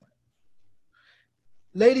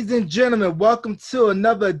Ladies and gentlemen, welcome to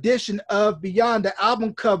another edition of Beyond the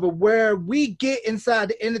Album Cover, where we get inside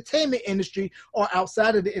the entertainment industry or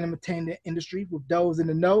outside of the entertainment industry with those in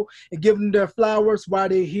the know and give them their flowers while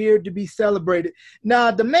they're here to be celebrated.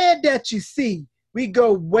 Now, the man that you see, we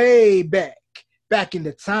go way back in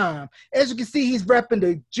the time. As you can see, he's repping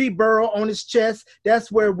the G Borough on his chest.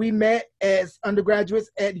 That's where we met as undergraduates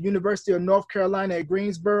at the University of North Carolina at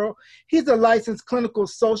Greensboro. He's a licensed clinical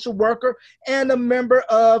social worker and a member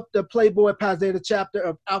of the Playboy Pi Zeta chapter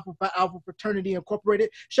of Alpha Phi Alpha Fraternity Incorporated.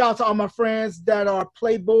 Shout out to all my friends that are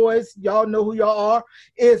Playboys. Y'all know who y'all are.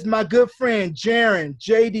 It's my good friend, Jaron,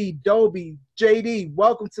 JD, Dobie. JD,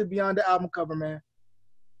 welcome to Beyond the Album Cover, man.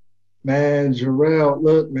 Man, Jarrell,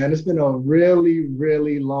 look, man, it's been a really,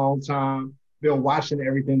 really long time. Been watching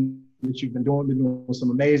everything that you've been doing some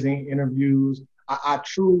amazing interviews. I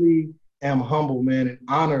truly am humble, man, and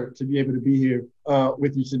honored to be able to be here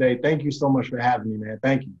with you today. Thank you so much for having me, man.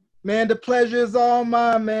 Thank you. Man, the pleasure is all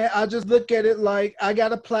mine, man. I just look at it like I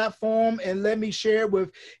got a platform and let me share it with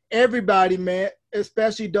everybody, man,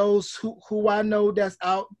 especially those who I know that's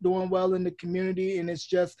out doing well in the community. And it's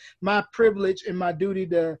just my privilege and my duty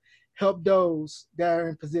to help those that are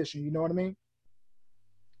in position. You know what I mean?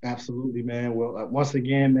 Absolutely, man. Well, once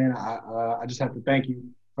again, man, I just have to thank you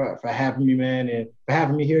for having me, man, and for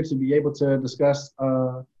having me here to be able to discuss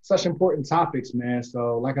such important topics, man.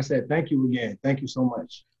 So, like I said, thank you again. Thank you so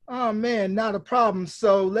much. Oh, man, not a problem.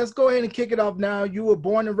 So let's go ahead and kick it off now. You were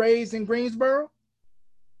born and raised in Greensboro?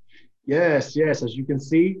 Yes, yes. As you can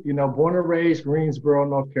see, born and raised Greensboro,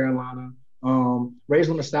 North Carolina. Raised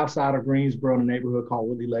on the south side of Greensboro in a neighborhood called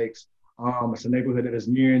Woodley Lakes. It's a neighborhood that is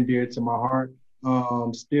near and dear to my heart.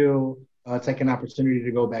 Still taking opportunity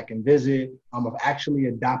to go back and visit. I've actually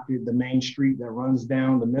adopted the main street that runs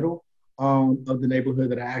down the middle of the neighborhood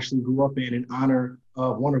that I actually grew up in honor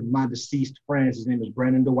of one of my deceased friends. His name is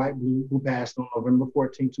Brandon Dwight Blue, who passed on November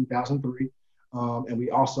 14, 2003. And we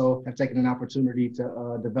also have taken an opportunity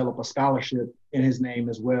to develop a scholarship in his name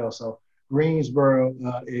as well. So Greensboro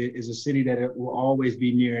is a city that it will always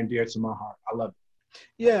be near and dear to my heart. I love it.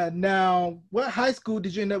 Yeah. Now, what high school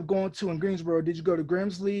did you end up going to in Greensboro? Did you go to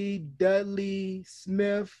Grimsley, Dudley,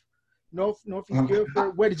 Smith, Northeast I,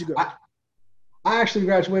 Guilford? Where did you go? I, I actually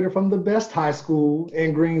graduated from the best high school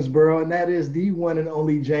in Greensboro, and that is the one and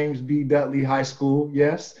only James B. Dudley High School.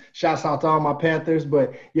 Yes. Shouts out to all my Panthers,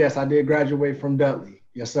 but yes, I did graduate from Dudley.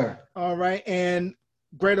 Yes, sir. All right. And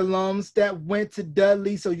great alums that went to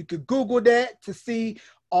Dudley. So you could Google that to see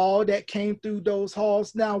all that came through those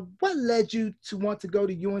halls. Now, what led you to want to go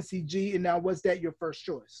to UNCG? And now, was that your first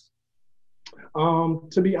choice?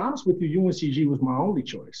 To be honest with you, UNCG was my only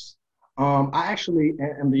choice. I actually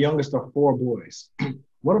am the youngest of four boys.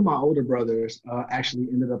 One of my older brothers actually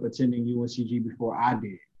ended up attending UNCG before I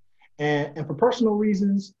did. And for personal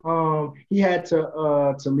reasons, he had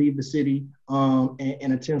to leave the city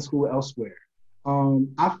and attend school elsewhere.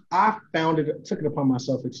 I took it upon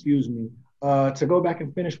myself, excuse me, to go back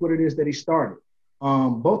and finish what it is that he started.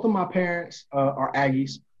 Both of my parents are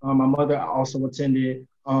Aggies. My mother also attended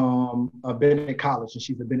a Bennett College, and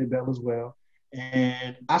she's a Bennett Belle as well.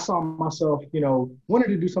 And I saw myself, wanting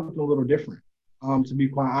to do something a little different, to be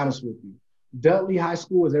quite honest with you. Dudley High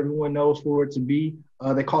School, as everyone knows for it to be,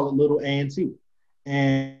 they call it Little A&T.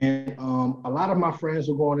 And a lot of my friends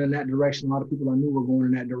were going in that direction. A lot of people I knew were going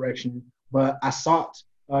in that direction. But I sought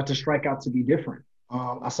to strike out to be different.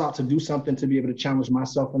 I sought to do something to be able to challenge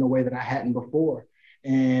myself in a way that I hadn't before.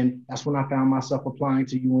 And that's when I found myself applying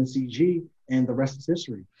to UNCG, and the rest is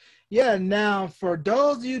history. Yeah, now for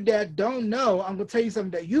those of you that don't know, I'm gonna tell you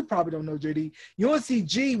something that you probably don't know, JD.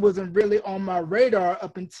 UNCG wasn't really on my radar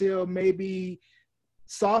up until maybe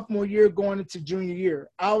sophomore year going into junior year.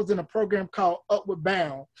 I was in a program called Upward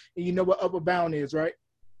Bound, and you know what Upward Bound is, right?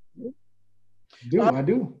 I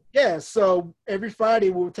do. Yeah, so every Friday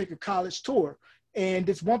we would take a college tour. And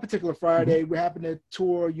this one particular Friday, we happened to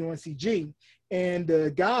tour UNCG. And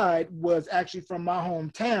the guide was actually from my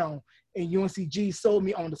hometown. And UNCG sold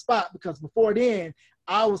me on the spot because before then,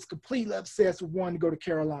 I was completely obsessed with wanting to go to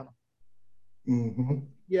Carolina. Mm-hmm.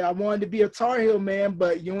 Yeah, I wanted to be a Tar Heel man,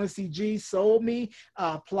 but UNCG sold me.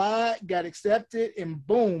 I applied, got accepted, and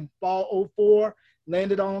boom, fall '04,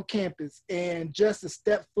 landed on campus. And just to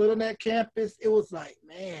step foot on that campus, it was like,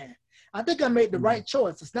 man, I think I made the right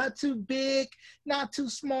choice. It's not too big, not too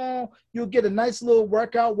small. You'll get a nice little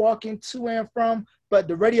workout walking to and from, but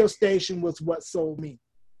the radio station was what sold me.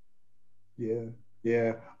 Yeah,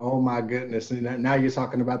 yeah. Oh my goodness. And now you're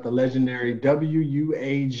talking about the legendary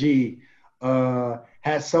WUAG.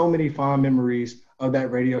 Had so many fond memories of that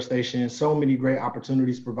radio station, so many great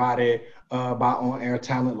opportunities provided by on-air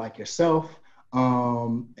talent like yourself.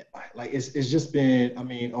 Like it's just been, I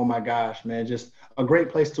mean, oh my gosh, man, just a great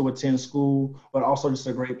place to attend school, but also just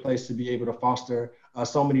a great place to be able to foster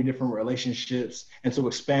so many different relationships and to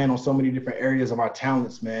expand on so many different areas of our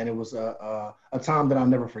talents, man. It was a time that I'll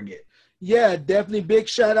never forget. Yeah, definitely big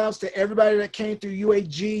shout outs to everybody that came through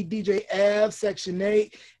UAG, DJ Av, Section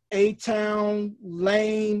 8, A-Town,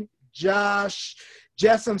 Lane, Josh,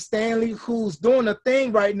 Jessam Stanley, who's doing a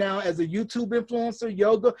thing right now as a YouTube influencer,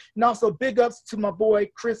 yoga, and also big ups to my boy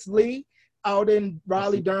Chris Lee out in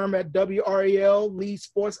Raleigh, Durham at WRAL, lead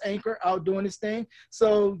sports anchor, out doing his thing.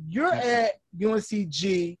 So you're at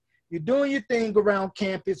UNCG, you're doing your thing around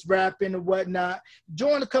campus, rapping and whatnot.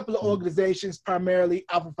 Join a couple of organizations, primarily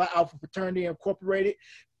Alpha Phi Alpha Fraternity Incorporated,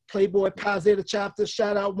 Playboy Pi Zeta chapter.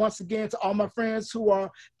 Shout out once again to all my friends who are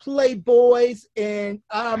Playboys, and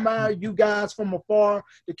I admire you guys from afar,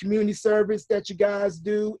 the community service that you guys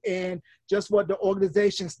do, and just what the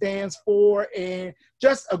organization stands for, and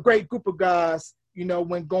just a great group of guys, you know,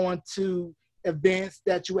 when going to events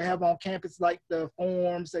that you would have on campus, like the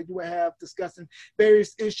forums that you would have discussing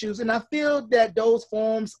various issues. And I feel that those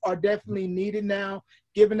forums are definitely needed now,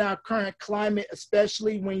 given our current climate,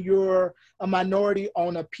 especially when you're a minority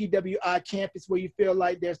on a PWI campus where you feel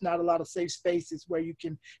like there's not a lot of safe spaces where you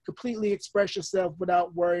can completely express yourself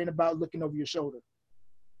without worrying about looking over your shoulder.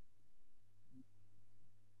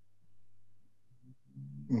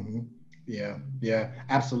 Mm-hmm. Yeah,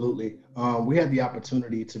 absolutely. We had the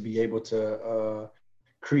opportunity to be able to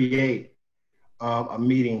create a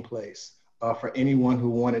meeting place for anyone who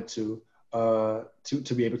wanted to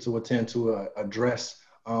be able to attend to address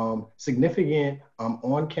significant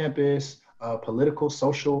on-campus political,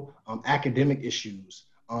 social, academic issues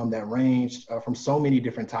that ranged from so many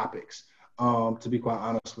different topics. To be quite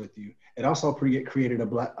honest with you, it also created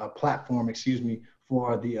a platform, excuse me,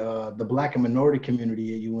 for the Black and minority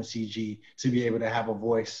community at UNCG to be able to have a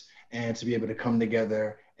voice and to be able to come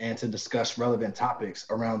together and to discuss relevant topics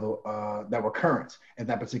around that were current at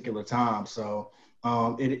that particular time. So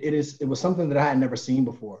it was something that I had never seen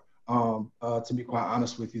before. To be quite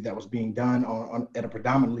honest with you, that was being done at a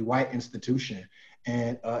predominantly white institution.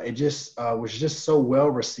 And it just was just so well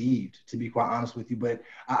received, to be quite honest with you. But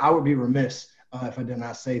I would be remiss if I did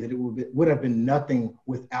not say that it would have been nothing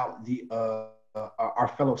without our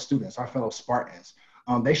fellow students, our fellow Spartans.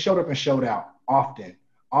 They showed up and showed out often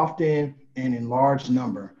and in large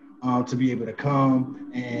number to be able to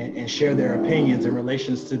come and share their opinions in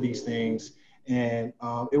relations to these things. And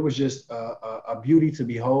it was just a beauty to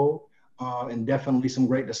behold. And definitely some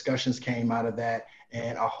great discussions came out of that.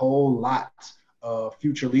 And a whole lot of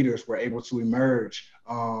future leaders were able to emerge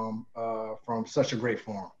from such a great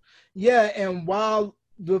forum. Yeah, and while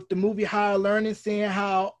with the movie Higher Learning, seeing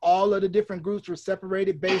how all of the different groups were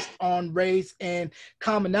separated based on race and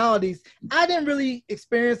commonalities, I didn't really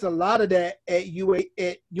experience a lot of that at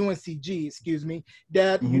UNCG, excuse me,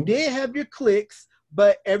 that you did have your cliques,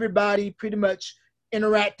 but everybody pretty much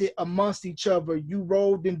interacted amongst each other. You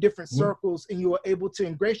rolled in different circles and you were able to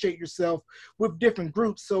ingratiate yourself with different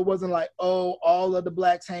groups. So it wasn't like, oh, all of the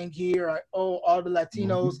Blacks hang here, or oh, all the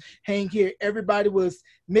Latinos hang here. Everybody was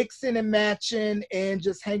mixing and matching and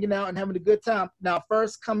just hanging out and having a good time. Now,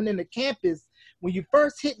 first coming into campus, when you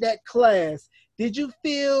first hit that class, did you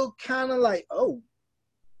feel kind of like, oh,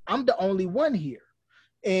 I'm the only one here?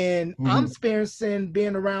 And I'm experiencing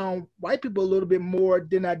being around white people a little bit more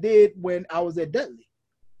than I did when I was at Dudley.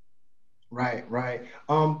 Right.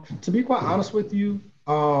 To be quite honest with you,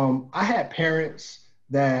 I had parents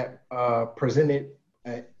that presented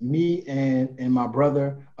me and my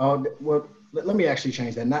brother. Well, let me actually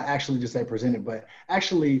change that. Not actually just say presented, but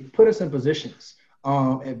actually put us in positions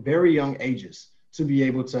at very young ages to be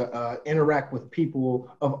able to interact with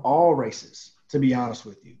people of all races, to be honest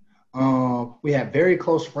with you. We had very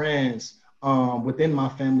close friends within my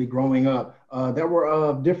family growing up that were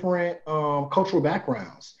of different cultural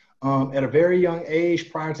backgrounds. At a very young age,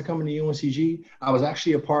 prior to coming to UNCG, I was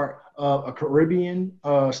actually a part of a Caribbean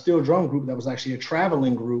steel drum group that was actually a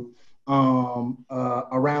traveling group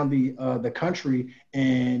around the country,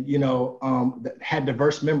 and that had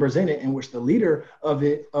diverse members in it, in which the leader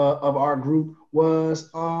of our group was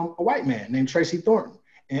a white man named Tracy Thornton,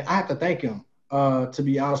 and I have to thank him. To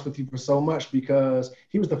be honest with you, for so much, because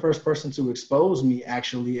he was the first person to expose me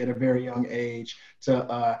actually at a very young age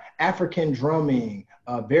to African drumming,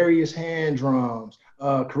 various hand drums,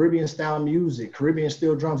 Caribbean style music, Caribbean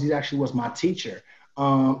steel drums. He actually was my teacher.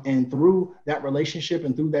 And through that relationship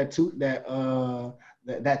and through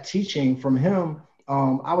that teaching from him,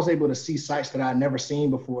 I was able to see sights that I'd never seen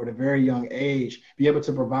before at a very young age, be able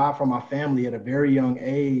to provide for my family at a very young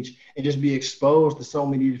age, and just be exposed to so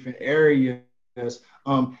many different areas areas,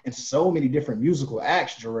 and so many different musical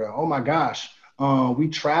acts, Jarrell. Oh my gosh. We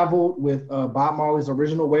traveled with Bob Marley's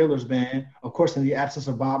original Wailers band, of course, in the absence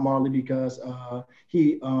of Bob Marley, because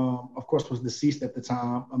he, of course, was deceased at the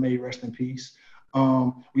time. May he rest in peace.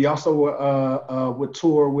 We also would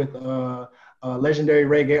tour with legendary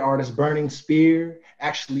reggae artist Burning Spear,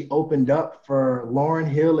 actually opened up for Lauryn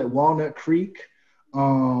Hill at Walnut Creek.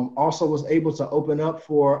 Also was able to open up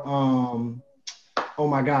for, oh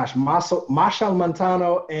my gosh, Machel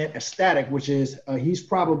Montano and Ecstatic, which is, he's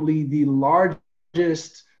probably the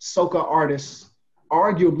largest soca artist,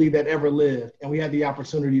 arguably, that ever lived. And we had the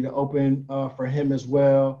opportunity to open for him as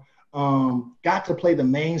well. Got to play the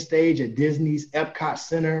main stage at Disney's Epcot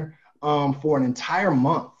Center for an entire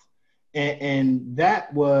month. And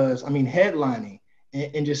that was, I mean, headlining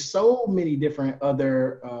and just so many different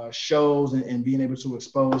other shows and being able to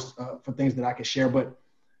expose for things that I could share. But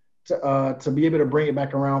to be able to bring it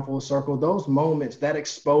back around full circle, those moments, that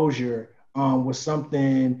exposure was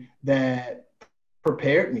something that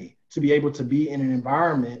prepared me to be able to be in an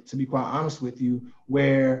environment, to be quite honest with you,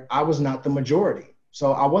 where I was not the majority.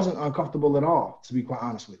 So I wasn't uncomfortable at all, to be quite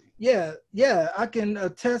honest with you. Yeah, I can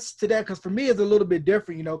attest to that, because for me it's a little bit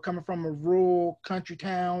different, you know, coming from a rural country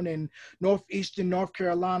town in northeastern North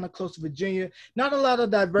Carolina, close to Virginia. Not a lot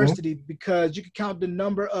of diversity, because you can count the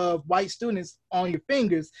number of white students on your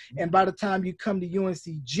fingers, and by the time you come to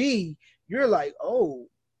UNCG, you're like, oh,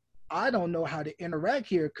 I don't know how to interact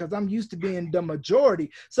here, because I'm used to being the majority.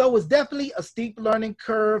 So it was definitely a steep learning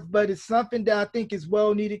curve, but it's something that I think is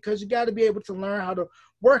well needed, because you got to be able to learn how to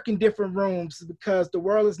work in different rooms, because the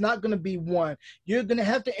world is not going to be one. You're going to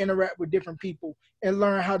have to interact with different people and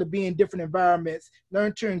learn how to be in different environments,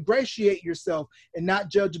 learn to ingratiate yourself and not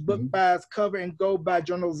judge a book by its cover and go by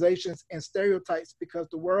generalizations and stereotypes, because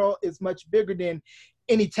the world is much bigger than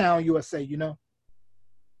any town USA, you know?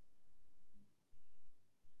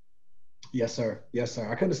 Yes, sir. Yes, sir.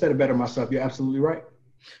 I couldn't have said it better myself. You're absolutely right.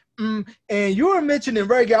 And you were mentioning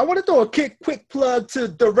reggae. I want to throw a quick plug to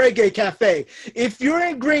the Reggae Cafe. If you're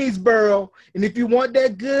in Greensboro and if you want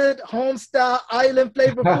that good home style island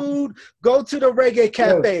flavor food, go to the Reggae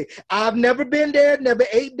Cafe. Yes. I've never been there, never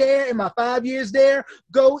ate there in my 5 years there.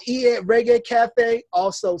 Go eat at Reggae Cafe.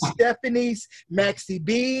 Also Stephanie's, Maxi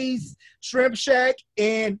B's, Shrimp Shack.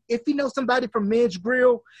 And if you know somebody from Minge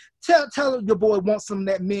Grill, tell your boy wants some of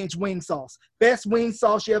that Minge wing sauce. Best wing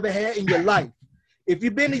sauce you ever had in your life. If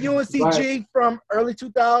you've been to UNCG from early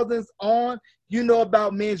 2000s on, you know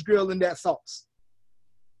about Minge Grill and that sauce.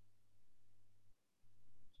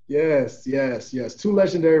 Yes. Two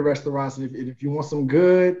legendary restaurants. And if you want some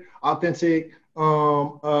good, authentic,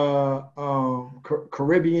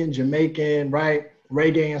 Caribbean, Jamaican, right,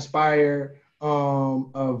 reggae-inspired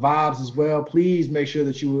vibes as well, please make sure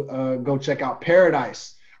that you go check out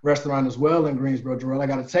Paradise Restaurant as well in Greensboro. Jarrell, I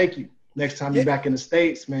got to take you. Next time you're back in the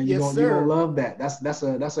States, man, you're gonna love that. That's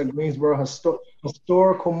a Greensboro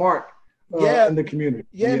historical mark in the community.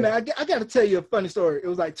 Yeah, man, I got to tell you a funny story. It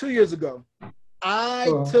was like 2 years ago.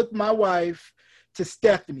 I took my wife to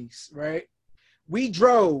Stephanie's, right? We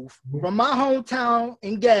drove from my hometown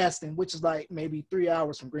in Gaston, which is like maybe 3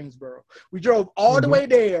 hours from Greensboro. We drove all the way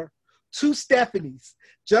there to Stephanie's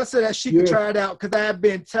just so that she could try it out, because I had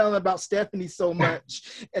been telling about Stephanie's so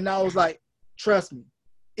much. And I was like, trust me,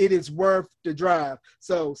 it is worth the drive.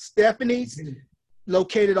 So Stephanie's,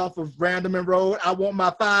 located off of Randleman Road. I want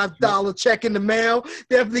my $5 check in the mail.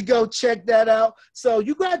 Definitely go check that out. So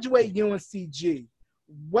you graduate UNCG.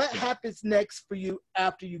 What happens next for you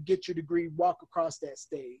after you get your degree, walk across that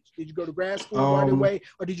stage? Did you go to grad school right away,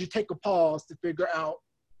 or did you take a pause to figure out,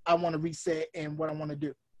 I want to reset and what I want to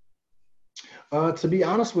do? To be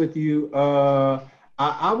honest with you,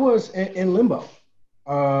 I was in limbo.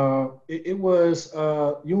 It was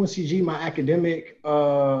UNCG, my academic,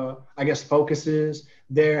 I guess, focuses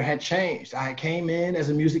there had changed. I came in as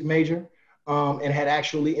a music major and had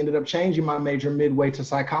actually ended up changing my major midway to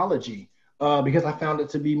psychology because I found it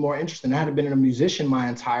to be more interesting. I had been a musician my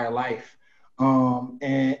entire life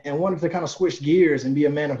and wanted to kind of switch gears and be a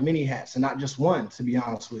man of many hats and not just one, to be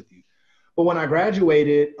honest with you. But when I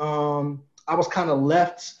graduated, I was kind of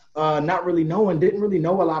left not really knowing, didn't really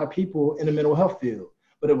know a lot of people in the mental health field.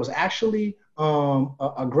 But it was actually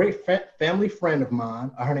a great family friend of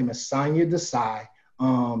mine. Her name is Sonia Desai.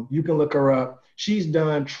 You can look her up. She's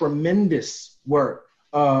done tremendous work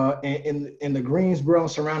in the Greensboro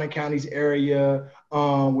and surrounding counties area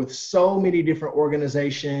with so many different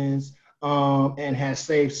organizations and has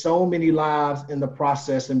saved so many lives in the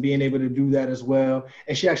process and being able to do that as well.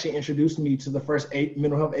 And she actually introduced me to the first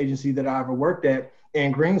mental health agency that I ever worked at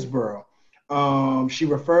in Greensboro. She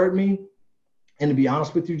referred me. And to be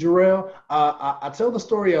honest with you, Jarrell, I tell the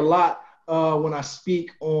story a lot when I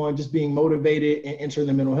speak on just being motivated and entering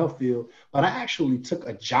the mental health field. But I actually took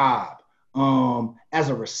a job as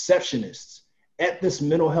a receptionist at this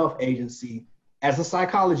mental health agency as a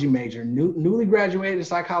psychology major, newly graduated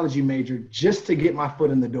psychology major, just to get my foot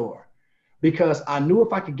in the door. Because I knew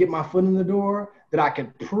if I could get my foot in the door, that I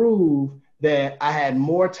could prove that I had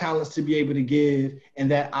more talents to be able to give and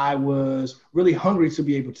that I was really hungry to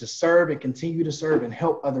be able to serve and continue to serve and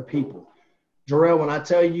help other people. Jarrell, when I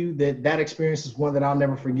tell you that that experience is one that I'll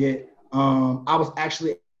never forget, I was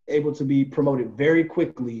actually able to be promoted very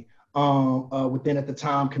quickly. Within at the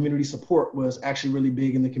time, community support was actually really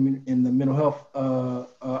big in the community in the mental health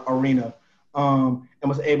arena, and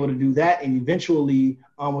was able to do that. And eventually,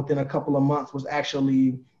 within a couple of months, was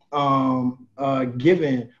actually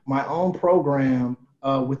given my own program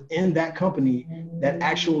within that company that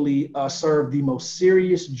actually served the most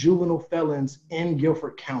serious juvenile felons in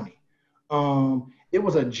Guilford County. It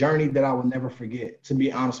was a journey that I will never forget, to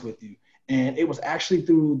be honest with you. And it was actually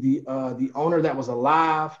through the owner that was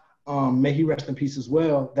alive, may he rest in peace as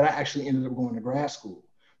well, that I actually ended up going to grad school.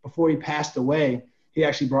 Before he passed away, he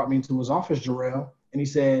actually brought me into his office, Jarrell, and he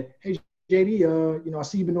said, "Hey, JD, I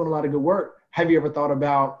see you've been doing a lot of good work. Have you ever thought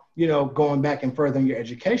about, going back and furthering your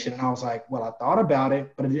education?" And I was like, "Well, I thought about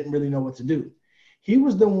it, but I didn't really know what to do." He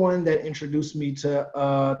was the one that introduced me to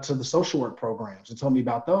the social work programs and told me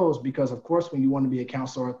about those, because of course, when you want to be a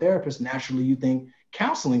counselor or a therapist, naturally you think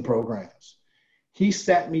counseling programs. He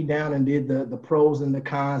sat me down and did the pros and the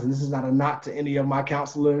cons. And this is not a knock to any of my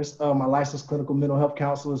counselors, my licensed clinical mental health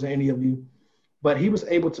counselors, or any of you, but he was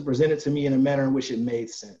able to present it to me in a manner in which it made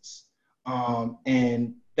sense.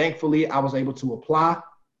 And thankfully, I was able to apply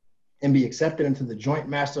and be accepted into the Joint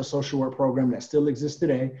Master Social Work program that still exists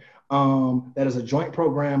today. That is a joint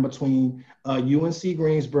program between UNC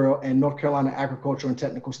Greensboro and North Carolina Agricultural and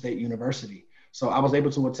Technical State University. So I was able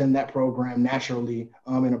to attend that program naturally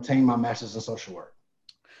and obtain my master's in social work.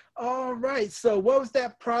 All right. So what was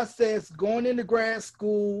that process going into grad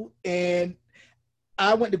school? And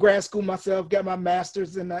I went to grad school myself, got my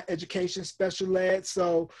master's in education special ed.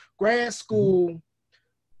 So grad school,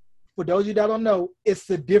 for those of you that don't know, it's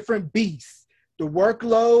a different beast. The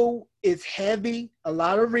workload is heavy, a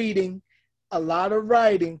lot of reading, a lot of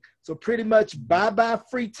writing. So pretty much bye-bye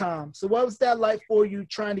free time. So what was that like for you,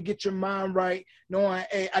 trying to get your mind right, knowing,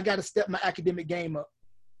 hey, I got to step my academic game up?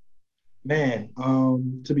 Man,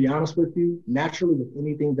 to be honest with you, naturally with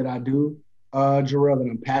anything that I do, Jarrell, that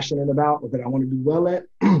I'm passionate about or that I want to do well at,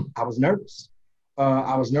 I was nervous.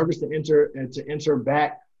 I was nervous to enter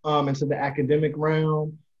back into the academic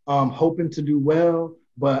realm, hoping to do well,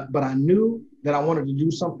 but I knew that I wanted to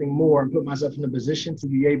do something more and put myself in a position to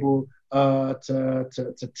be able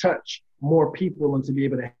to touch more people and to be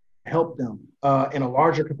able to help them in a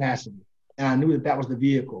larger capacity. And I knew that that was the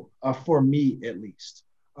vehicle for me, at least.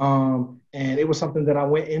 And it was something that I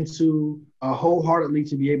went into wholeheartedly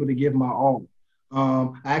to be able to give my all.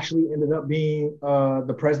 I actually ended up being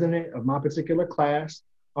the president of my particular class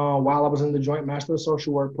while I was in the Joint Master of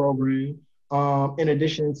Social Work program, in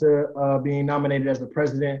addition to being nominated as the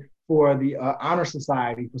president for the Honor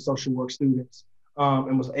Society for Social Work Students,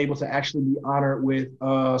 and was able to actually be honored with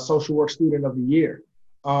Social Work Student of the Year,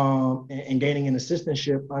 and gaining an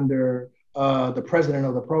assistantship under the president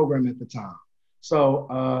of the program at the time.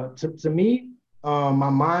 So to me, my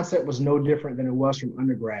mindset was no different than it was from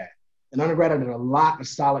undergrad. In undergrad, I did a lot of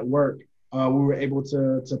solid work. We were able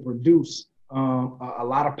to produce a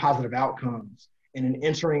lot of positive outcomes. And in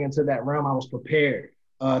entering into that realm, I was prepared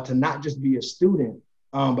to not just be a student,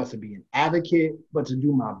 but to be an advocate, but to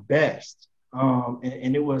do my best.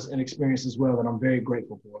 And it was an experience as well that I'm very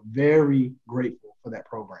grateful for, very grateful for that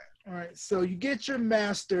program. All right, so you get your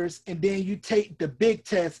master's and then you take the big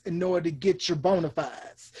test in order to get your bona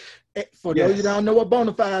fides. For those who don't know what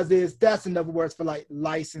bona fides is, that's another word for like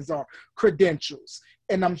license or credentials.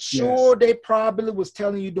 And I'm sure they probably was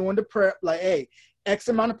telling you during the prep, like, hey, X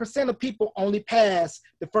amount of percent of people only pass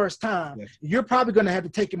the first time. Yes. You're probably going to have to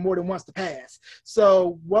take it more than once to pass.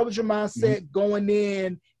 So what was your mindset going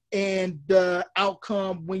in and the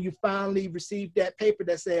outcome when you finally received that paper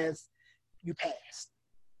that says you passed?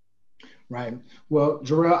 Right. Well,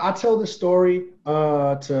 Jarrell, I tell this story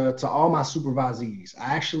to all my supervisees.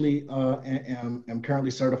 I actually am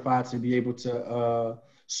currently certified to be able to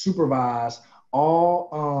supervise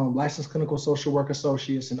all licensed clinical social work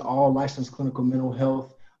associates and all licensed clinical mental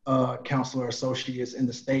health counselor associates in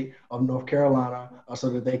the state of North Carolina so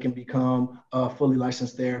that they can become fully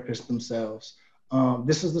licensed therapists themselves.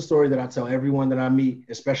 This is the story that I tell everyone that I meet,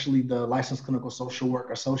 especially the licensed clinical social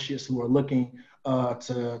work associates who are looking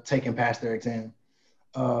to take and pass their exam.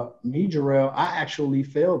 Me, Jarrell, I actually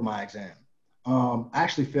failed my exam. I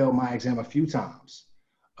actually failed my exam a few times.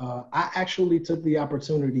 I actually took the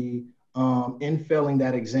opportunity in failing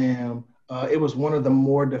that exam. It was one of the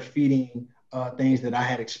more defeating things that I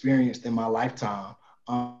had experienced in my lifetime,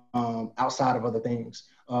 outside of other things.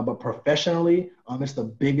 But professionally, it's the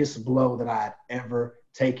biggest blow that I had ever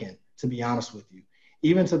taken, to be honest with you.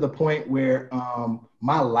 Even to the point where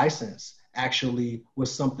my license actually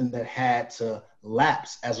was something that had to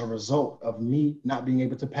lapse as a result of me not being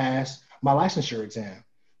able to pass my licensure exam.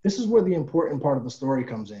 This is where the important part of the story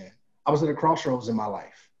comes in. I was at a crossroads in my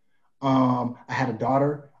life. I had a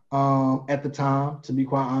daughter at the time, to be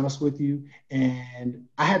quite honest with you, and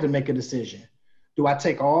I had to make a decision. Do I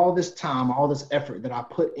take all this time, all this effort that I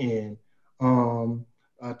put in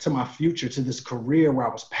to my future, to this career where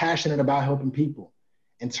I was passionate about helping people,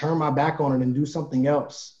 and turn my back on it and do something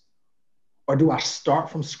else? Or do I start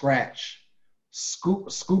from scratch,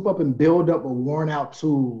 scoop up and build up with worn out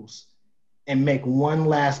tools and make one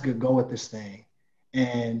last good go at this thing?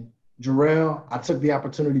 And Jarrell, I took the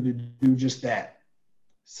opportunity to do just that.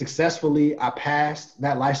 Successfully, I passed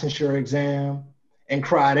that licensure exam and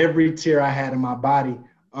cried every tear I had in my body,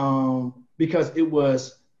 because it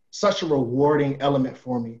was such a rewarding element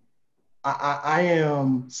for me. I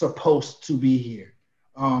am supposed to be here.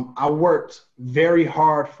 I worked very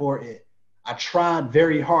hard for it. I tried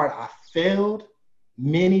very hard. I failed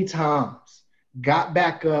many times, got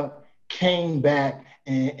back up, came back,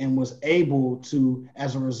 and was able to,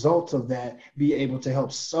 as a result of that, be able to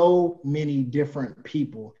help so many different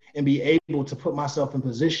people and be able to put myself in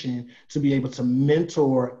position to be able to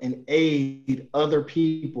mentor and aid other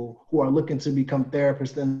people who are looking to become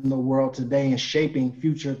therapists in the world today and shaping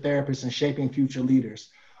future therapists and shaping future leaders.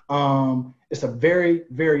 It's a very,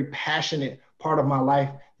 very passionate part of my life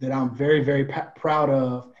that I'm very, very proud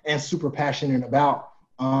of and super passionate about,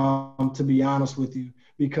 to be honest with you,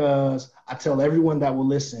 because I tell everyone that will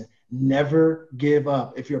listen, never give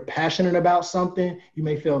up. If you're passionate about something, you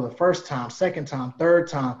may fail the first time, second time, third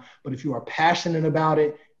time, but if you are passionate about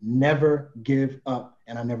it, never give up.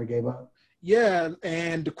 And I never gave up. Yeah,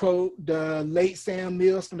 and to quote the late Sam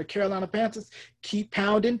Mills from the Carolina Panthers, keep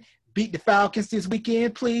pounding, beat the Falcons this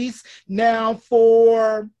weekend, please. Now,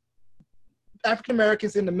 for African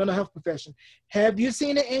Americans in the mental health profession, have you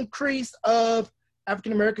seen an increase of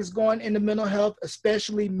African Americans going into mental health,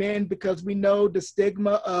 especially men, because we know the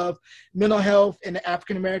stigma of mental health in the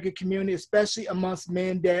African American community, especially amongst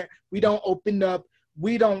men, that we don't open up,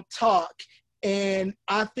 we don't talk. And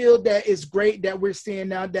I feel that it's great that we're seeing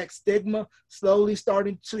now that stigma slowly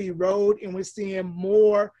starting to erode, and we're seeing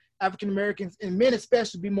more African Americans and men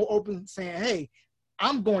especially be more open, saying, hey,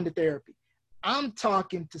 I'm going to therapy. I'm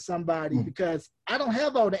talking to somebody because I don't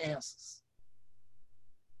have all the answers.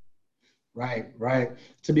 Right, right.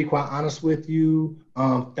 To be quite honest with you,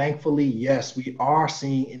 thankfully, yes, we are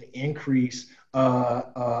seeing an increase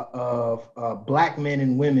of Black men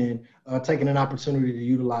and women taking an opportunity to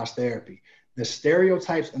utilize therapy. The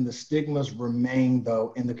stereotypes and the stigmas remain,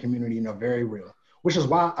 though, in the community and are very real, which is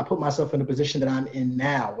why I put myself in the position that I'm in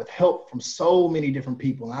now with help from so many different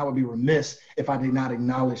people. And I would be remiss if I did not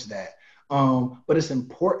acknowledge that. But it's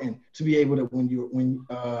important to be able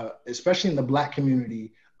to, especially in the Black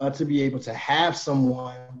community, to be able to have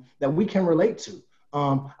someone that we can relate to.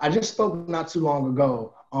 I just spoke not too long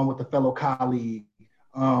ago with a fellow colleague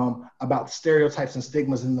about the stereotypes and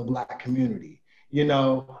stigmas in the Black community. You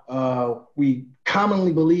know, we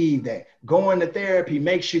commonly believe that going to therapy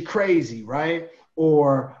makes you crazy, right?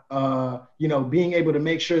 Or, you know, being able to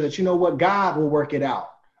make sure that, you know what, God will work it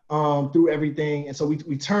out through everything. And so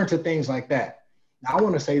we turn to things like that. Now, I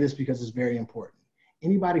want to say this because it's very important.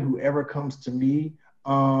 Anybody who ever comes to me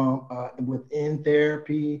within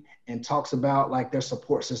therapy and talks about like their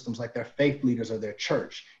support systems, like their faith leaders or their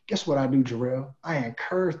church, guess what I do, Jarrell? I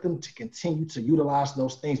encourage them to continue to utilize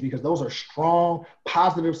those things because those are strong,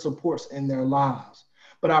 positive supports in their lives.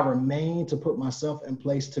 But I remain to put myself in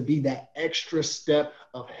place to be that extra step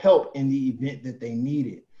of help in the event that they need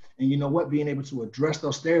it. And you know what? Being able to address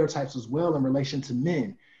those stereotypes as well in relation to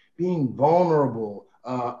men, being vulnerable,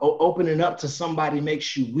 opening up to somebody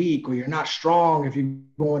makes you weak, or you're not strong if you're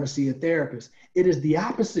going to see a therapist. It is the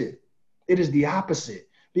opposite. It is the opposite.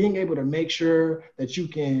 Being able to make sure that you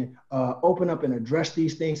can open up and address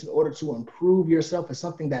these things in order to improve yourself is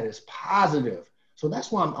something that is positive. So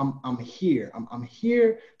that's why I'm here. I'm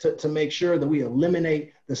here to make sure that we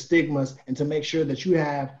eliminate the stigmas and to make sure that you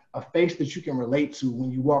have a face that you can relate to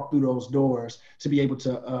when you walk through those doors, to be able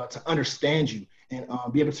to understand you and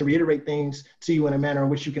be able to reiterate things to you in a manner in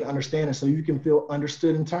which you can understand it so you can feel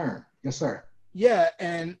understood in turn. Yes, sir. Yeah,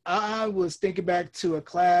 and I was thinking back to a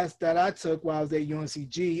class that I took while I was at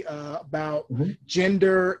UNCG about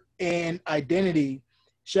gender and identity.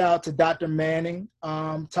 Shout out to Dr. Manning,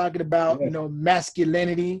 talking about, Yes.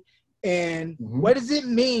 masculinity and what does it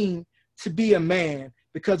mean to be a man?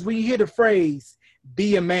 Because when you hear the phrase,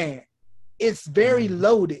 be a man, it's very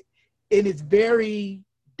loaded and it's very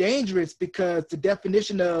dangerous because the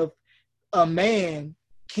definition of a man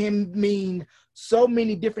can mean so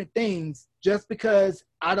many different things. Just because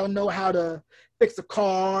I don't know how to fix a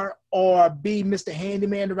car or be Mr.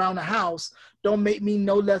 Handyman around the house, don't make me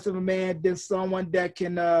no less of a man than someone that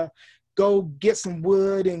can go get some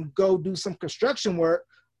wood and go do some construction work.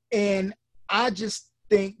 And I just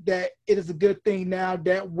think that it is a good thing now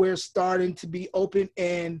that we're starting to be open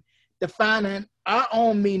and defining our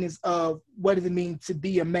own meanings of what does it mean to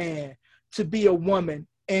be a man, to be a woman,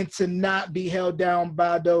 and to not be held down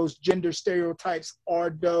by those gender stereotypes or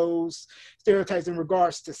those stereotypes in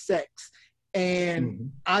regards to sex.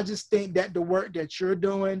 And I just think that the work that you're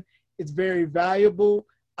doing is very valuable.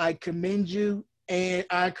 I commend you, and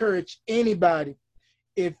I encourage anybody,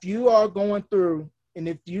 if you are going through and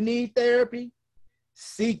if you need therapy,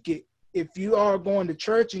 seek it. If you are going to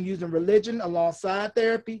church and using religion alongside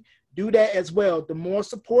therapy, do that as well. The more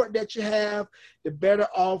support that you have, the better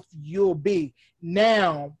off you'll be.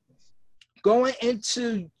 Now, going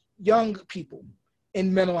into young people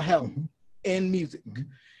in mental health and music,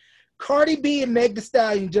 Cardi B and Meg Thee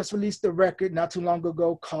Stallion just released a record not too long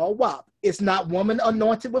ago called WAP. It's not Woman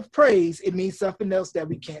Anointed with Praise. It means something else that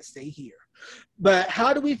we can't say here. But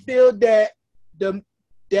how do we feel that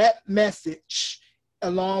that message,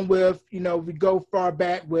 along with, we go far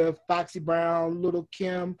back with Foxy Brown, Little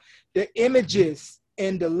Kim, the images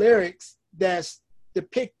and the lyrics that's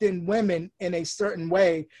depicting women in a certain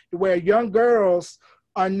way, to where young girls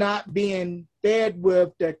are not being fed with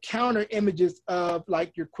the counter images of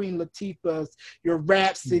like your Queen Latifahs, your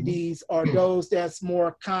Rhapsodies, or those that's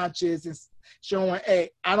more conscious and showing, hey,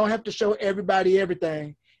 I don't have to show everybody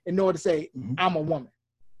everything in order to say I'm a woman.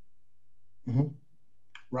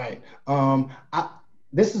 Right.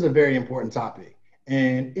 This is a very important topic,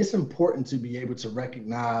 and it's important to be able to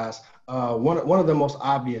recognize one of the most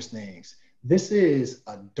obvious things. This is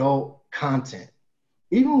adult content.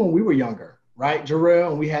 Even when we were younger, right, Jarrell,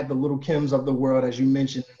 and we had the Little Kims of the world, as you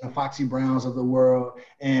mentioned, the Foxy Browns of the world,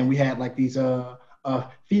 and we had like these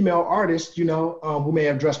female artists, who may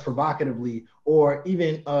have dressed provocatively, or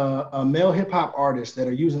even male hip hop artists that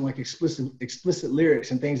are using like explicit lyrics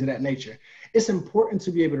and things of that nature. It's important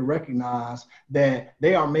to be able to recognize that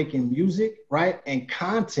they are making music, right, and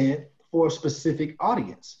content for a specific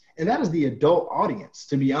audience, and that is the adult audience,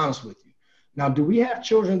 to be honest with you. Now, do we have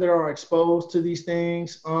children that are exposed to these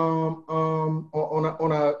things on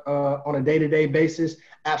a day-to-day basis?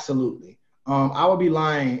 Absolutely. I would be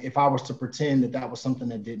lying if I was to pretend that that was something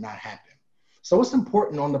that did not happen. So it's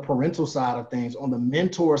important on the parental side of things, on the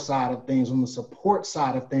mentor side of things, on the support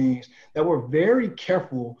side of things, that we're very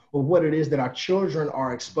careful with what it is that our children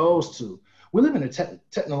are exposed to. We live in a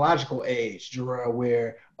technological age, Jarrell,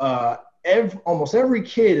 where almost every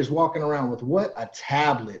kid is walking around with what? A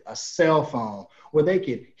tablet, a cell phone, where they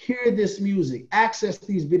can hear this music, access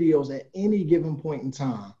these videos at any given point in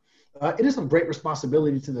time. It is a great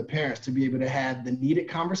responsibility to the parents to be able to have the needed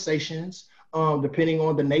conversations, depending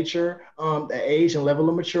on the nature, the age and level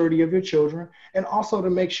of maturity of your children, and also to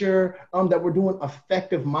make sure that we're doing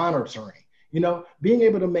effective monitoring. Being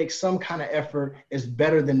able to make some kind of effort is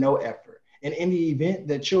better than no effort. And in the event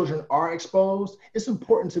that children are exposed, it's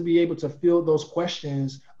important to be able to field those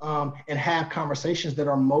questions and have conversations that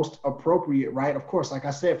are most appropriate, right? Of course, like I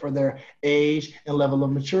said, for their age and level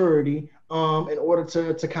of maturity, in order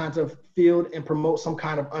to kind of field and promote some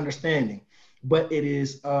kind of understanding. But it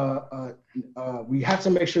is, we have to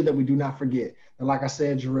make sure that we do not forget that, like I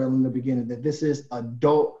said, Jarrell, in the beginning, that this is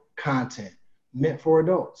adult content meant for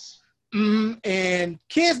adults. And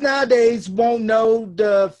kids nowadays won't know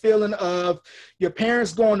the feeling of your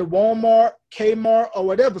parents going to Walmart, Kmart, or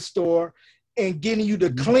whatever store and getting you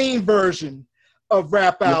the clean version of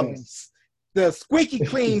rap albums, the squeaky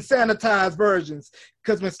clean, sanitized versions.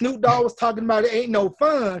 Because when Snoop Dogg was talking about it ain't no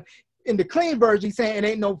fun, in the clean version, he's saying it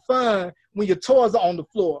ain't no fun when your toys are on the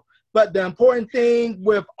floor. But the important thing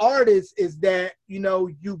with artists is that,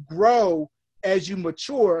 you grow as you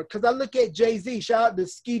mature. Because I look at Jay-Z, shout out to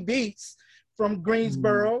Ski Beats from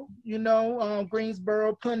Greensboro,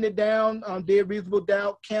 Greensboro putting it down, did Reasonable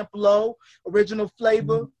Doubt, Camp Low, Original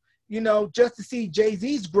Flavor, just to see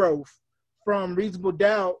Jay-Z's growth from Reasonable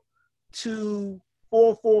Doubt to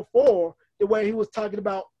 444, the way he was talking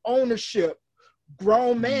about ownership,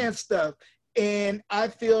 grown man stuff. And I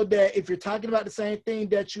feel that if you're talking about the same thing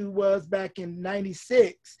that you was back in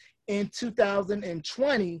 96, in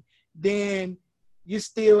 2020, then you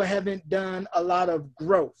still haven't done a lot of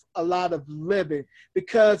growth, a lot of living,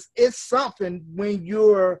 because it's something when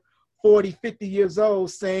you're 40, 50 years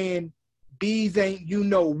old saying bees ain't you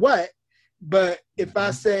know what. But if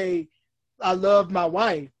I say I love my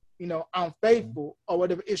wife, you know, I'm faithful or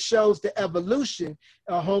whatever, it shows the evolution.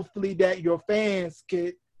 Hopefully that your fans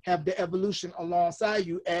could have the evolution alongside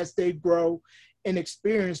you as they grow and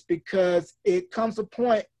experience, because it comes a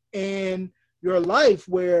point in your life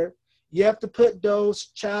where you have to put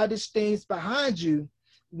those childish things behind you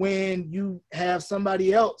when you have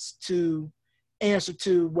somebody else to answer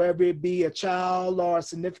to, whether it be a child or a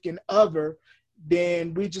significant other.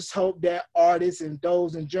 Then we just hope that artists and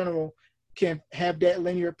those in general can have that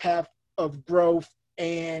linear path of growth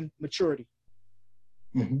and maturity.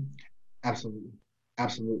 Mm-hmm. Absolutely.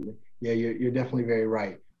 Absolutely. Yeah, you're definitely very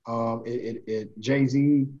right.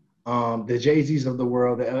 Jay-Z, the Jay-Z's of the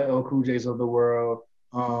world, the LL Cool J's of the world,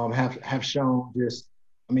 have shown just,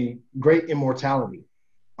 I mean, great immortality,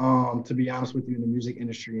 to be honest with you, in the music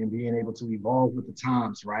industry, and being able to evolve with the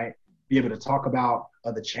times, right? Be able to talk about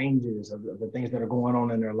the changes of the things that are going on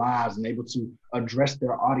in their lives, and able to address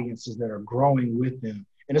their audiences that are growing with them.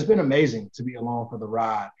 And it's been amazing to be along for the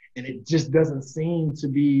ride. And it just doesn't seem to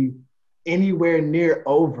be anywhere near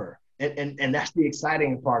over. And that's the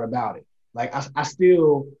exciting part about it. Like I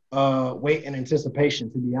still wait in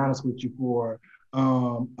anticipation, to be honest with you, for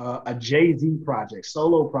a Jay-Z project,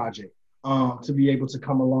 solo project, to be able to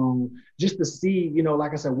come along, just to see, you know,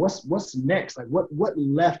 like I said, what's next? Like what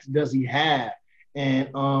left does he have? And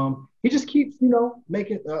he just keeps, you know,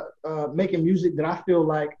 making music that I feel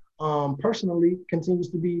like personally continues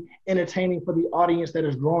to be entertaining for the audience that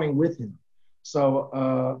is growing with him. So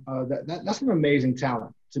that's an amazing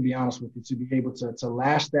talent, to be honest with you, to be able to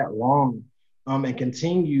last that long, and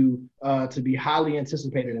continue to be highly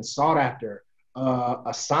anticipated and sought after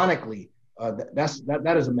sonically.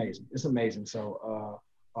 That is amazing. It's amazing. So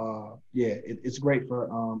yeah, it's great for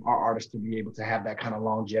our artists to be able to have that kind of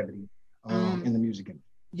longevity in the music industry.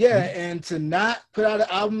 Yeah, and to not put out an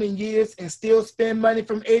album in years and still spend money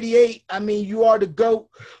from 88, I mean, you are the GOAT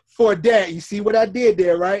for that. You see what I did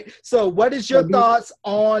there, right? So what is your thoughts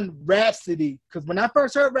on Rapsody? Because when I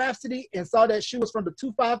first heard Rapsody and saw that she was from the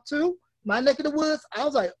 252, my neck of the woods, I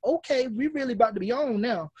was like, okay, we really about to be on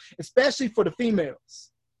now, especially for the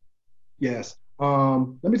females. Yes.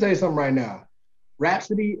 Let me tell you something right now.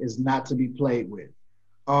 Rapsody is not to be played with.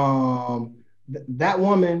 That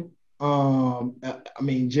woman, I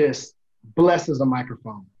mean, just blesses a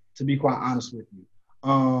microphone, to be quite honest with you.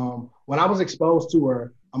 When I was exposed to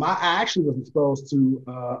her, I actually was exposed to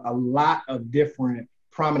a lot of different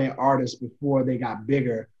prominent artists before they got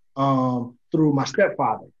bigger, through my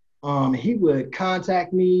stepfather. He would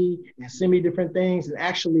contact me and send me different things. And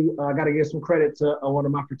actually, I got to give some credit to one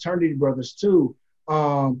of my fraternity brothers too,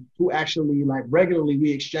 who actually, like, regularly we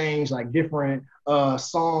exchange like different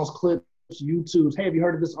songs, clips, YouTubes. Hey, have you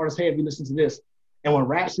heard of this artist? Hey, have you listened to this? And when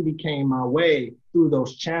Rapsody came my way through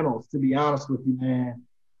those channels, to be honest with you, man,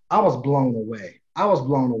 I was blown away.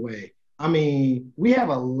 I mean, we have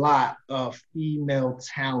a lot of female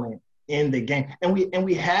talent in the game, and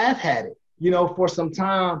we have had it, you know, for some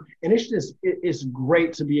time. And it's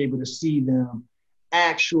great to be able to see them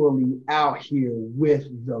actually out here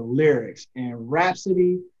with the lyrics. And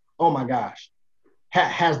Rapsody, oh my gosh,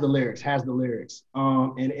 has the lyrics.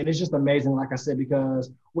 And it's just amazing, like I said, because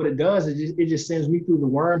what it does is it just sends me through the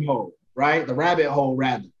wormhole, right? The rabbit hole,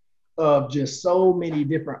 rather, of just so many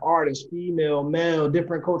different artists, female, male,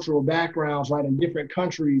 different cultural backgrounds, right, in different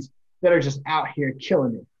countries that are just out here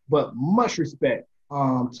killing it. But much respect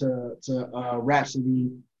to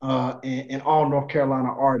Rapsody and all North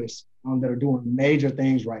Carolina artists that are doing major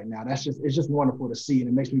things right now. It's just wonderful to see, and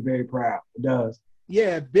it makes me very proud. It does.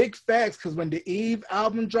 Yeah, big facts, because when the Eve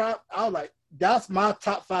album dropped, I was like, that's my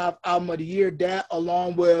top 5 album of the year. That,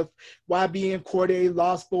 along with YBN Cordae,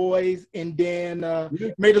 Lost Boys, and then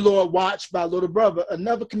May the Lord Watch by Little Brother.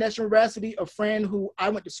 Another connection with Rapsody, a friend who I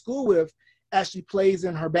went to school with actually plays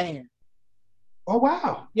in her band. Oh,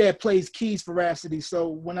 wow. Yeah, plays keys for Rapsody. So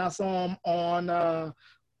when I saw him on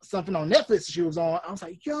something on Netflix she was on, I was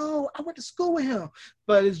like, yo, I went to school with him.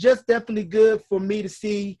 But it's just definitely good for me to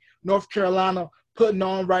see North Carolina putting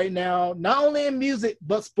on right now, not only in music,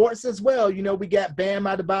 but sports as well. You know, we got Bam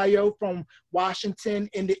Adebayo from Washington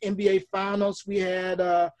in the NBA Finals. We had,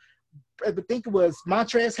 I think it was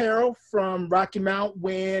Montrezl Harrell from Rocky Mount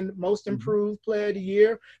win Most Improved Player of the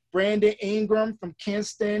Year. Brandon Ingram from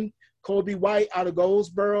Kinston Kobe White out of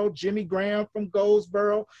Goldsboro, Jimmy Graham from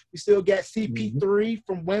Goldsboro. We still got Mm-hmm. CP3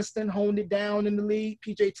 from Winston holding it down in the league.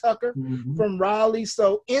 PJ Tucker Mm-hmm. from Raleigh.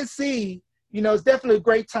 So NC, you know, it's definitely a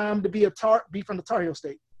great time to be from the Tar Heel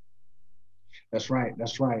State. That's right.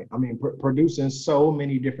 That's right. I mean, producing so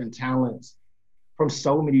many different talents from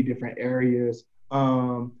so many different areas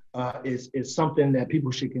is something that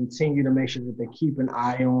people should continue to make sure that they keep an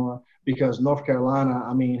eye on, because North Carolina,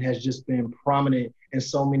 I mean, has just been prominent in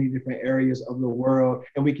so many different areas of the world,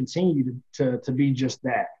 and we continue to be just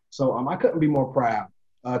that. So I couldn't be more proud,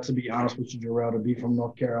 to be honest with you, Jarrell, to be from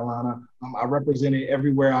North Carolina. I represent it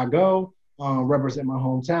everywhere I go, represent my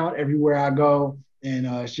hometown everywhere I go, and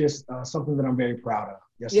it's just something that I'm very proud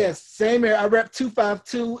of. Yes, same here. I rep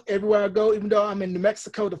 252 everywhere I go, even though I'm in New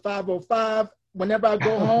Mexico, the 505. Whenever I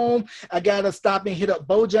go home, I got to stop and hit up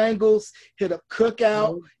Bojangles, hit up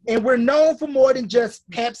Cookout. And we're known for more than just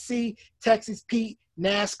Pepsi, Texas Pete,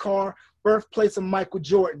 NASCAR, birthplace of Michael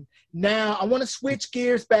Jordan. Now, I want to switch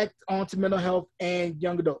gears back onto mental health and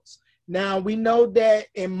young adults. Now, we know that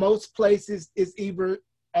in most places, it's either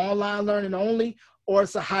online learning only or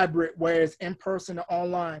it's a hybrid, where it's in person or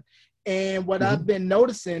online. And what I've been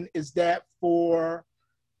noticing is that for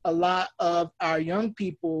a lot of our young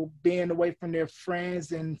people being away from their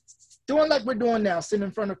friends and doing like we're doing now, sitting in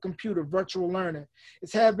front of a computer, virtual learning,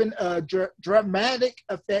 it's having a dramatic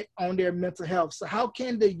effect on their mental health. So how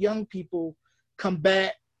can the young people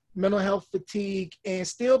combat mental health fatigue and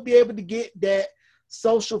still be able to get that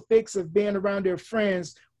social fix of being around their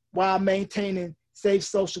friends while maintaining safe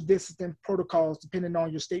social distancing protocols depending on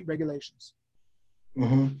your state regulations?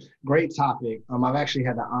 Mm-hmm. Great topic. I've actually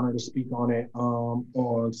had the honor to speak on it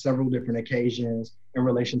on several different occasions in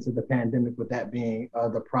relation to the pandemic, with that being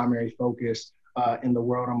the primary focus in the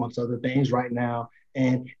world, amongst other things right now.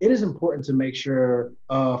 And it is important to make sure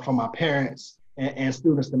for my parents and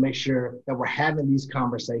students to make sure that we're having these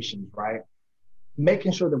conversations, right?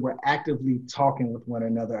 Making sure that we're actively talking with one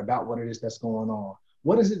another about what it is that's going on.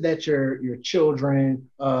 What is it that your children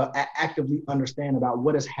actively understand about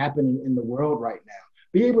what is happening in the world right now?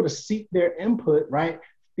 Be able to seek their input, right?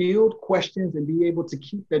 Field questions and be able to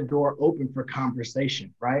keep the door open for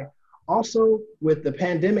conversation, right? Also, with the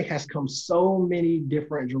pandemic has come so many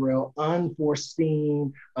different, Jarrell,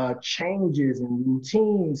 unforeseen changes in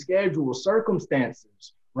routine, schedule,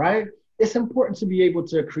 circumstances, right? It's important to be able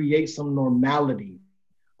to create some normality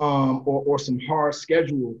or some hard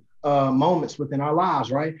schedule moments within our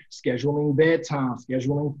lives, right? Scheduling bedtime,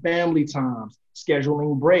 scheduling family times,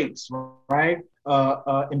 scheduling breaks, right?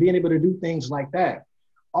 And being able to do things like that.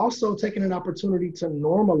 Also taking an opportunity to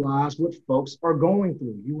normalize what folks are going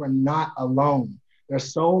through. You are not alone.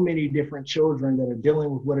 There's so many different children that are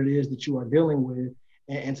dealing with what it is that you are dealing with,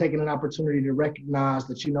 and taking an opportunity to recognize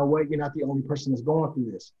that, you know what, you're not the only person that's going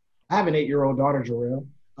through this. I have an 8-year-old daughter, Jarrell,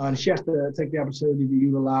 and she has to take the opportunity to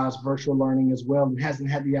utilize virtual learning as well, and hasn't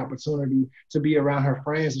had the opportunity to be around her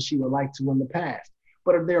friends as she would like to in the past.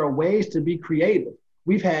 But if there are ways to be creative,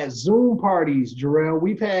 we've had Zoom parties, Jarrell.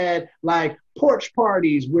 We've had like porch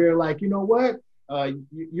parties where, like, you know what?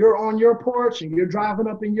 You're on your porch and you're driving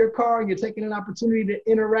up in your car and you're taking an opportunity to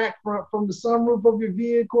interact from the sunroof of your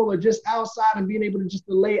vehicle or just outside, and being able to just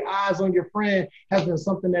to lay eyes on your friend has been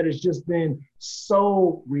something that has just been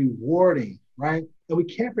so rewarding, right? And we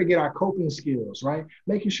can't forget our coping skills, right?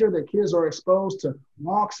 Making sure that kids are exposed to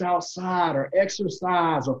walks outside or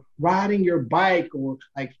exercise or riding your bike or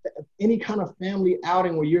like any kind of family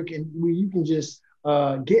outing where you can just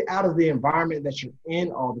get out of the environment that you're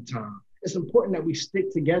in all the time. It's important that we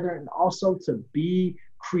stick together and also to be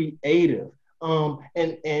creative.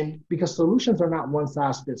 And because solutions are not one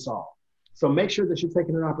size fits all. So make sure that you're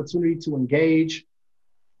taking an opportunity to engage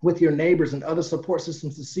with your neighbors and other support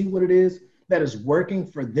systems to see what it is that is working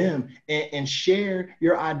for them, and share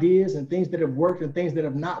your ideas and things that have worked and things that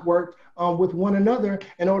have not worked with one another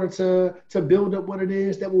in order to build up what it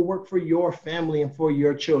is that will work for your family and for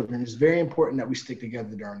your children. It's very important that we stick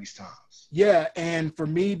together during these times. Yeah, and for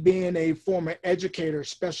me being a former educator,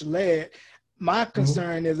 special ed, my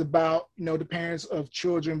concern is about, you know, the parents of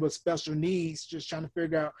children with special needs, just trying to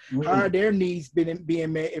figure out how are their needs being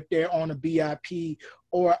met if they're on a BIP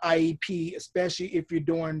or IEP, especially if you're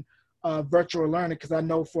doing virtual learning, because I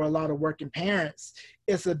know for a lot of working parents,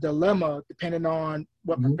 it's a dilemma depending on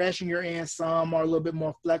what profession you're in. Some are a little bit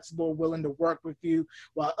more flexible, willing to work with you,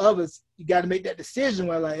 while others, you got to make that decision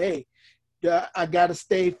where like, hey, I got to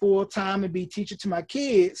stay full time and be teacher to my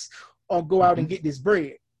kids or go out and get this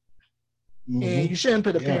bread. And you shouldn't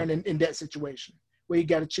put a parent in that situation where you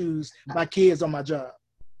got to choose my kids or my job.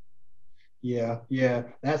 Yeah.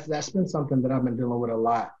 That's been something that I've been dealing with a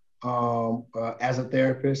lot. as a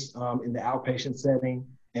therapist in the outpatient setting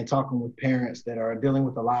and talking with parents that are dealing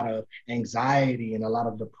with a lot of anxiety and a lot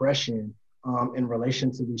of depression in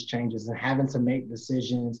relation to these changes and having to make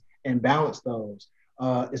decisions and balance those.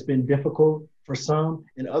 It's been difficult for some,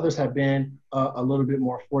 and others have been a little bit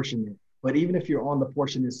more fortunate. But even if you're on the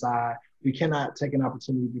fortunate side, we cannot take an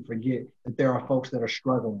opportunity to forget that there are folks that are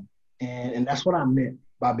struggling. And that's what I meant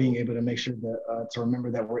by being able to make sure that to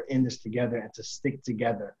remember that we're in this together and to stick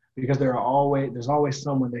together, because there's always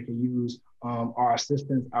someone that can use our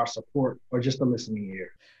assistance, our support, or just a listening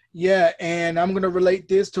ear. Yeah, and I'm going to relate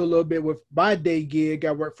this to a little bit with my day gig.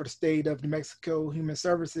 I work for the state of New Mexico Human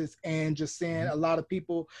Services, and just seeing a lot of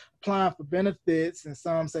people applying for benefits, and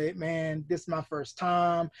some say, man, this is my first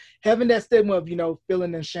time. Having that stigma of,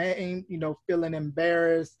 feeling ashamed, feeling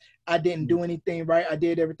embarrassed. I didn't do anything right. I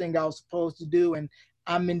did everything I was supposed to do, and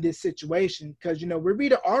I'm in this situation. Because, we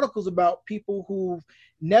read articles about people who've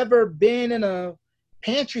never been in a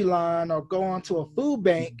pantry line or go onto a food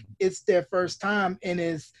bank. It's their first time, and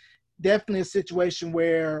it's definitely a situation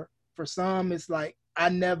where for some it's like, I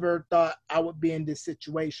never thought I would be in this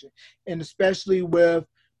situation. And especially with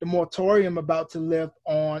the moratorium about to lift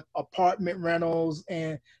on apartment rentals,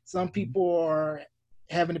 and some people are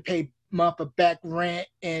having to pay month of back rent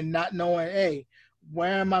and not knowing, hey,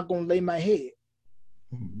 where am I going to lay my head?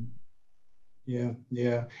 Mm-hmm.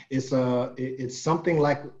 Yeah. It's something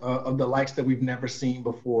like of the likes that we've never seen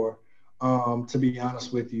before, to be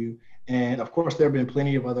honest with you. And of course, there have been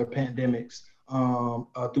plenty of other pandemics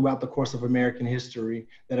throughout the course of American history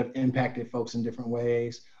that have impacted folks in different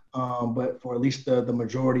ways. But for at least the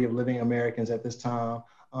majority of living Americans at this time,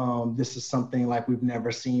 this is something like we've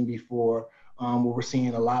never seen before, where we're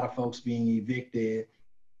seeing a lot of folks being evicted,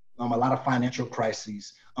 a lot of financial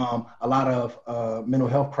crises, a lot of mental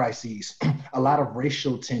health crises, a lot of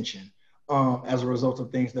racial tension as a result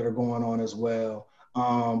of things that are going on as well.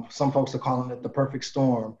 Some folks are calling it the perfect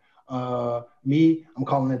storm. I'm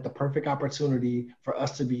calling it the perfect opportunity for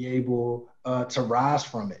us to be able to rise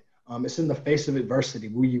from it. It's in the face of adversity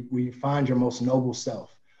where you find your most noble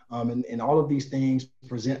self. And all of these things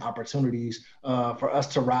present opportunities for us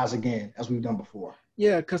to rise again, as we've done before.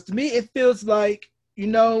 Yeah, because to me, it feels like,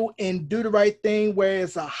 and Do the Right Thing, where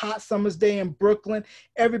it's a hot summer's day in Brooklyn,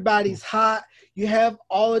 everybody's hot. You have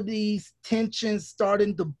all of these tensions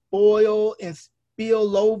starting to boil and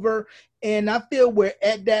spill over. And I feel we're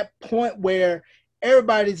at that point where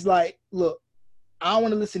everybody's like, look, I don't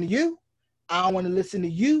want to listen to you. I don't want to listen to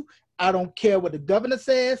you. I don't care what the governor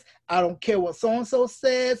says. I don't care what so-and-so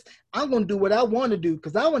says. I'm going to do what I want to do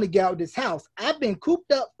because I want to get out of this house. I've been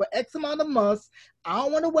cooped up for X amount of months. I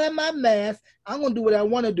don't want to wear my mask. I'm going to do what I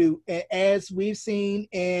want to do. And as we've seen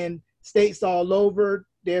in states all over,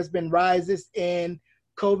 there's been rises in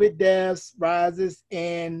COVID deaths, rises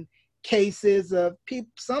in cases of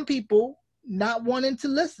some people not wanting to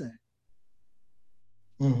listen.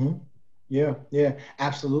 Mm-hmm. Yeah,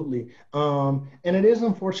 absolutely. And it is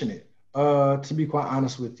unfortunate, to be quite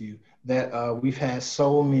honest with you, that we've had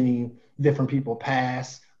so many different people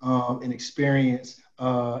pass and experience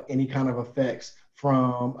any kind of effects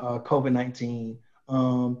from COVID-19.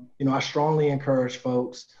 I strongly encourage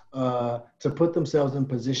folks to put themselves in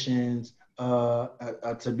positions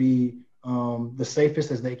to be the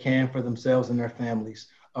safest as they can for themselves and their families,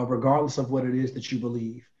 regardless of what it is that you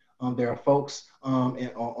believe. There are folks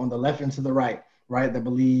on the left and to the right, that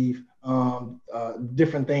believe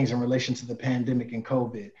different things in relation to the pandemic and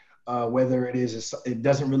COVID, whether it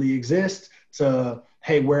doesn't really exist to,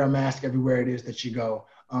 hey, wear a mask everywhere it is that you go.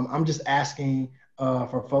 I'm just asking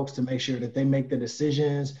for folks to make sure that they make the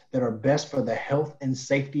decisions that are best for the health and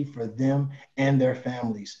safety for them and their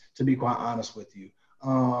families, to be quite honest with you.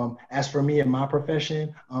 As for me in my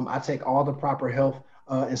profession, I take all the proper health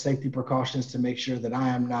and safety precautions to make sure that I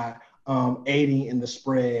am not aiding in the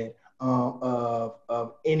spread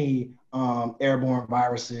of any airborne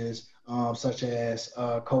viruses, such as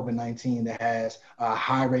COVID-19, that has a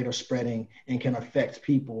high rate of spreading and can affect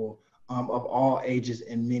people of all ages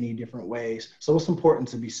in many different ways. So it's important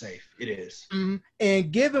to be safe. It is. Mm-hmm.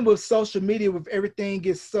 And given with social media, with everything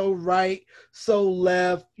gets so right, so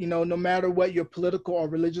left, no matter what your political or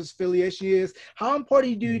religious affiliation is, how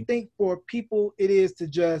important do you think for people it is to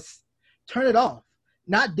just turn it off,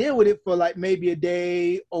 not deal with it for like maybe a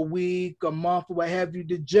day, a week, a month, or what have you,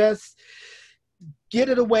 to just get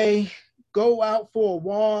it away, go out for a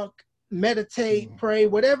walk, meditate, pray,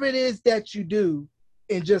 whatever it is that you do,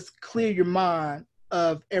 and just clear your mind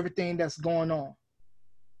of everything that's going on?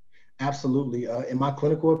 Absolutely. In my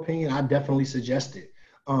clinical opinion, I definitely suggest it.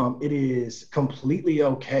 It is completely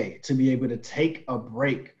okay to be able to take a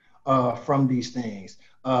break from these things.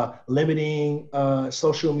 Limiting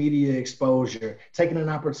social media exposure, taking an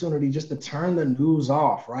opportunity just to turn the news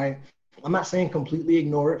off, right? I'm not saying completely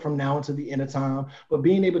ignore it from now until the end of time, but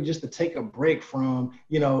being able just to take a break from,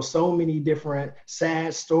 so many different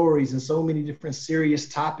sad stories and so many different serious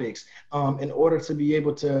topics in order to be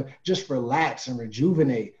able to just relax and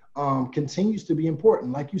rejuvenate continues to be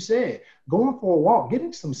important. Like you said, going for a walk,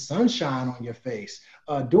 getting some sunshine on your face,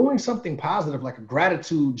 doing something positive like a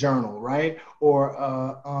gratitude journal, right?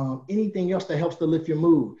 Or anything else that helps to lift your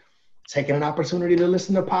mood. Taking an opportunity to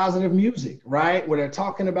listen to positive music, right? Where they're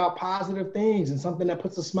talking about positive things and something that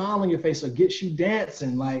puts a smile on your face or gets you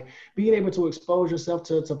dancing. Like being able to expose yourself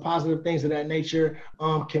to positive things of that nature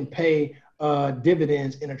can pay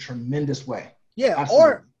dividends in a tremendous way. Yeah,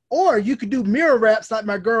 Absolutely. or you could do mirror raps like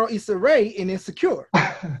my girl Issa Rae in Insecure.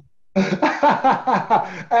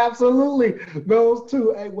 Absolutely. Those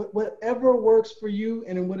two. Hey, whatever works for you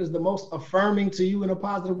and what is the most affirming to you in a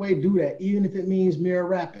positive way, do that, even if it means mirror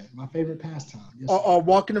rapping. My favorite pastime. Yes, sir. Or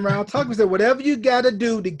walking around talking. So whatever you got to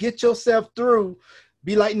do to get yourself through,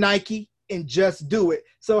 be like Nike and just do it.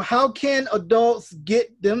 So how can adults get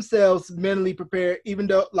themselves mentally prepared, even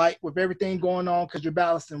though like with everything going on, because you're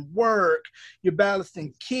balancing work, you're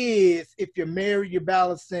balancing kids, if you're married, you're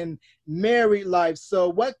balancing married life. So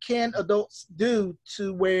what can adults do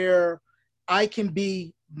to where I can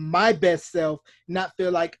be my best self, not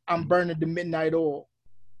feel like I'm burning the midnight oil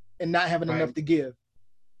and not having enough Right. to give?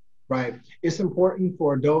 Right. It's important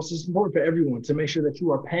for adults, it's important for everyone to make sure that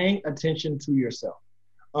you are paying attention to yourself.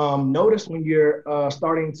 Notice when you're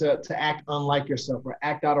starting to act unlike yourself or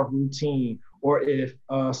act out of routine, or if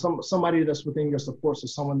somebody that's within your supports or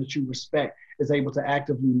someone that you respect is able to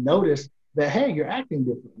actively notice that, hey, you're acting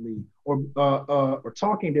differently or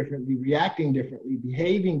talking differently, reacting differently,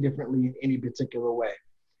 behaving differently in any particular way.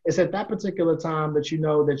 It's at that particular time that you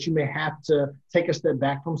know that you may have to take a step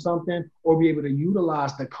back from something or be able to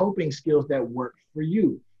utilize the coping skills that work for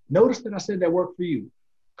you. Notice that I said that work for you.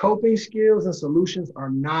 Coping skills and solutions are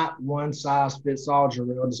not one size fits all,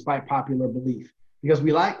 Jarrell, despite popular belief. Because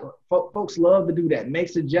we like, folks love to do that, make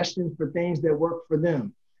suggestions for things that work for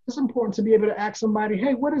them. It's important to be able to ask somebody,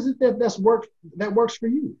 hey, what is it that works for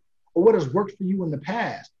you? Or what has worked for you in the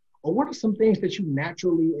past? Or what are some things that you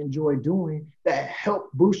naturally enjoy doing that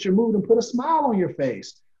help boost your mood and put a smile on your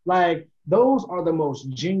face? Like those are the most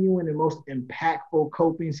genuine and most impactful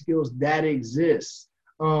coping skills that exist.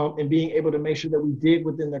 And being able to make sure that we dig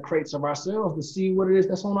within the crates of ourselves to see what it is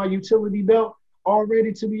that's on our utility belt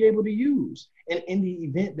already to be able to use. And in the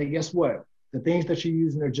event that, guess what? The things that you're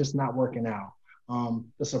using are just not working out.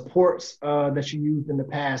 The supports that you used in the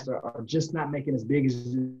past are just not making as big as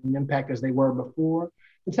an impact as they were before.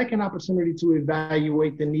 To take an opportunity to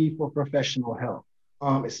evaluate the need for professional help.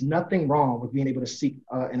 It's nothing wrong with being able to seek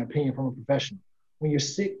an opinion from a professional. When you're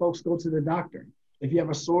sick, folks, go to the doctor. If you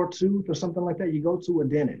have a sore tooth or something like that, you go to a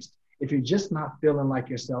dentist. If you're just not feeling like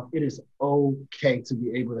yourself, it is okay to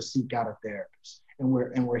be able to seek out a therapist. And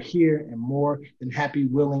we're here and more than happy,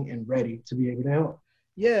 willing, and ready to be able to help.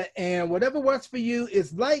 Yeah, and whatever works for you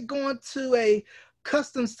is like going to a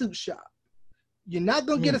custom suit shop. You're not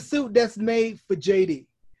gonna get a Mm, suit that's made for JD.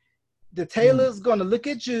 The mm, tailor's gonna look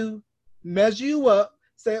at you, measure you up,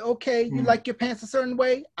 say, okay, you mm, like your pants a certain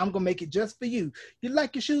way, I'm gonna make it just for you. You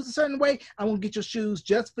like your shoes a certain way, I'm gonna get your shoes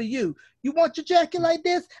just for you. You want your jacket like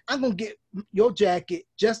this, I'm gonna get your jacket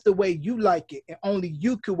just the way you like it, and only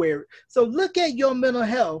you can wear it. So look at your mental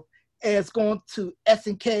health as going to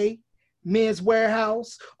S&K, Men's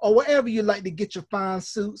Warehouse, or wherever you like to get your fine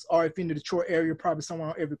suits, or if you're in the Detroit area, probably somewhere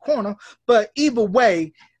on every corner. But either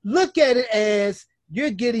way, look at it as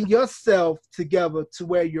you're getting yourself together to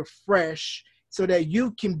where you're fresh so that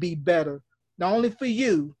you can be better, not only for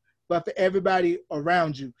you, but for everybody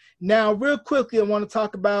around you. Now, real quickly, I want to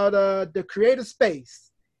talk about the creative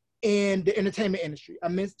space in the entertainment industry. I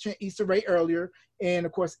mentioned Issa Rae earlier, and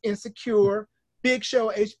of course, Insecure, big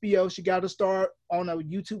show HBO. She got to start on a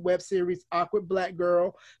YouTube web series, Awkward Black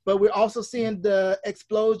Girl. But we're also seeing the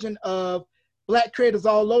explosion of Black creators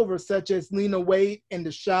all over, such as Lena Waithe and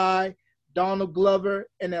The Shy, Donald Glover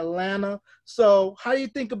in Atlanta. So, how do you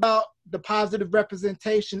think about the positive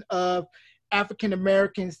representation of African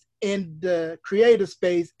Americans in the creative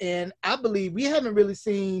space? And I believe we haven't really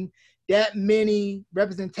seen that many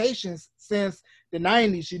representations since the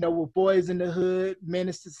 90s, with Boys in the Hood,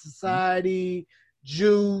 Menace to Society,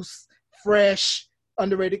 Juice, Fresh,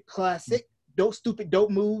 Underrated Classic, Dope Stupid Dope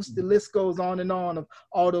Moves. The list goes on and on of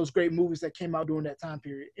all those great movies that came out during that time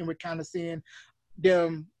period. And we're kind of seeing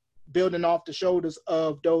them building off the shoulders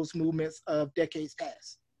of those movements of decades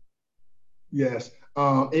past. yes,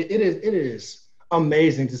 it is. It is.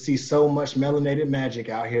 amazing to see so much melanated magic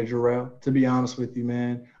out here, Jarrell, to be honest with you,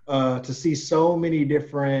 man. To see so many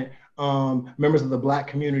different members of the Black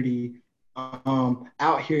community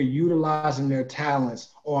out here utilizing their talents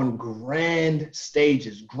on grand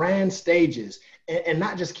stages, and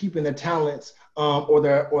not just keeping their talents or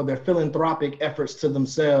their philanthropic efforts to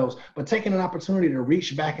themselves, but taking an opportunity to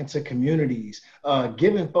reach back into communities,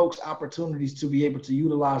 giving folks opportunities to be able to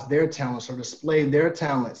utilize their talents or display their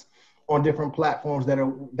talents on different platforms that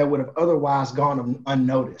would have otherwise gone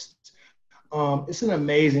unnoticed. It's an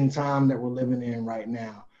amazing time that we're living in right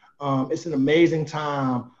now. It's an amazing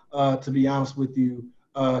time, to be honest with you,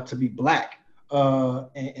 to be Black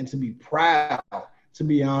and to be proud, to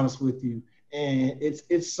be honest with you. And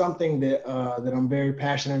it's something that I'm very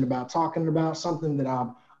passionate about talking about, something that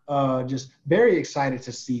I'm just very excited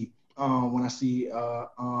to see when I see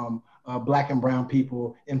Black and brown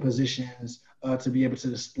people in positions to be able to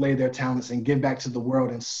display their talents and give back to the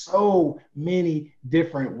world in so many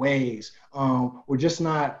different ways. We're just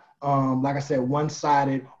not, like I said,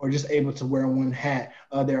 one-sided or just able to wear one hat.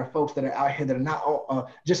 There are folks that are out here that are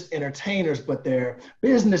not just entertainers, but they're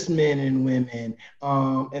businessmen and women,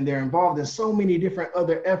 and they're involved in so many different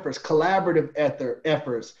other efforts, collaborative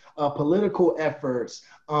efforts, political efforts,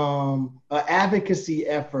 advocacy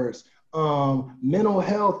efforts, mental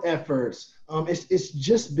health efforts. It's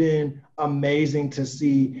just been amazing to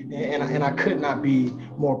see, and I could not be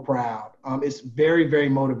more proud. It's very, very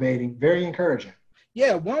motivating, very encouraging.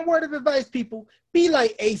 Yeah, one word of advice, people: be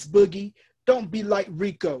like Ace Boogie. Don't be like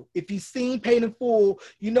Rico. If you've seen Paid in Full,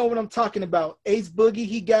 you know what I'm talking about. Ace Boogie,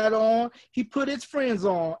 he got on, he put his friends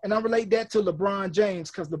on. And I relate that to LeBron James,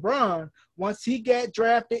 because LeBron, once he got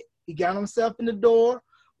drafted, he got himself in the door,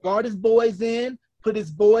 brought his boys in, put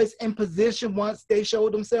his boys in position once they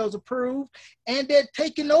showed themselves approved, and they're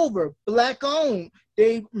taking over, Black owned.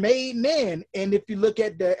 They made men. And if you look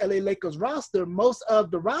at the LA Lakers roster, most of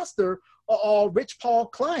the roster are all Rich Paul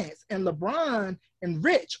clients. And LeBron and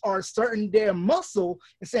Rich are asserting their muscle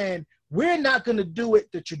and saying, we're not going to do it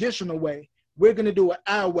the traditional way. We're going to do it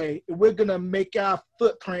our way. And we're going to make our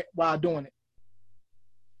footprint while doing it.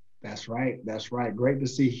 That's right. That's right. Great to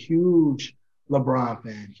see. Huge LeBron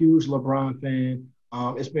fan. Huge LeBron fan.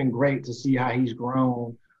 It's been great to see how he's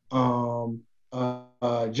grown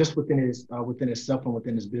just within himself and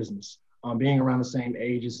within his business. Being around the same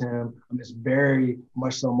age as him, it's very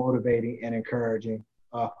much so motivating and encouraging.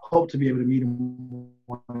 Hope to be able to meet him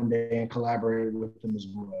one day and collaborate with him as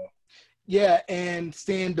well. Yeah, and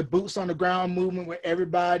seeing the boots on the ground movement where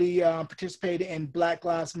everybody participated in Black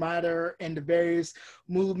Lives Matter and the various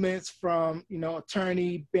movements from,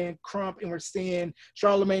 attorney Ben Crump, and we're seeing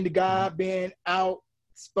Charlemagne the God being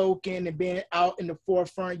outspoken and being out in the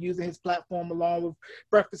forefront using his platform along with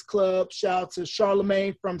Breakfast Club. Shout out to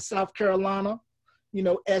Charlemagne from South Carolina,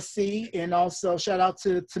 SC, and also shout out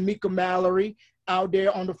to Tamika Mallory out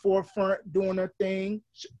there on the forefront doing her thing.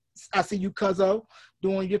 I see you, Cuzzo,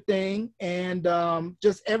 doing your thing, and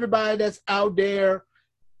just everybody that's out there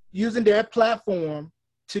using their platform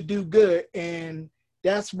to do good. And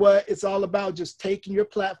that's what it's all about, just taking your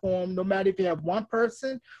platform, no matter if you have one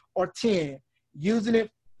person or 10, using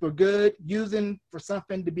it for good, using for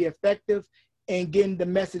something to be effective, and getting the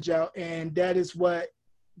message out. And that is what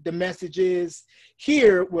the message is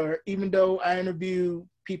here, where even though I interview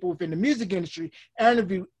people within the music industry, I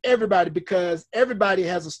interview everybody because everybody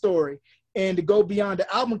has a story. And to go beyond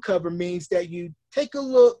the album cover means that you take a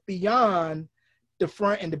look beyond the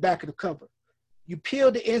front and the back of the cover. You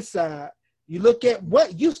peel the inside, you look at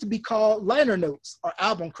what used to be called liner notes or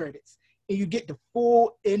album credits, and you get the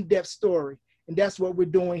full in-depth story. And that's what we're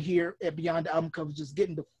doing here at Beyond the Album Cover, just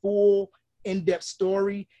getting the full in-depth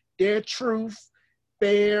story, their truth,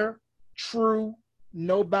 fair, true,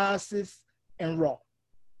 no biases, and raw.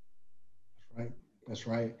 Right. That's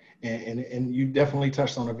right. And you definitely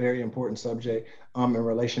touched on a very important subject in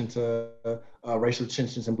relation to racial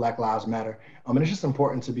tensions and Black Lives Matter. And it's just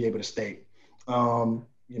important to be able to state,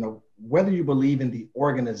 whether you believe in the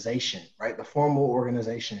organization, right, the formal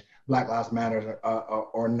organization, Black Lives Matter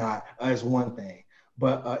or not, is one thing.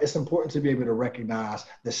 But it's important to be able to recognize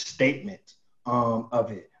the statement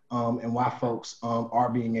of it and why folks are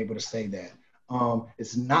being able to say that.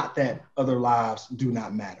 It's not that other lives do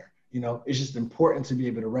not matter. It's just important to be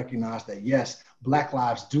able to recognize that, yes, Black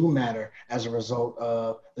lives do matter as a result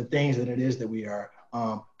of the things that it is that we are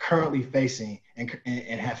currently facing and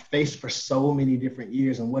have faced for so many different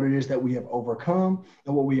years, and what it is that we have overcome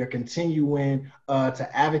and what we are continuing to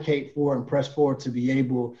advocate for and press forward to be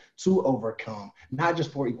able to overcome, not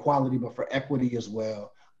just for equality, but for equity as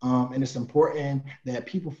well. And it's important that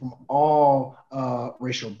people from all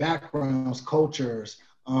racial backgrounds, cultures,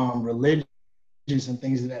 religions, and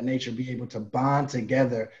things of that nature be able to bond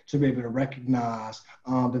together to be able to recognize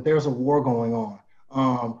that there's a war going on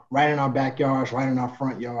right in our backyards, right in our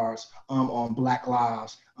front yards, on Black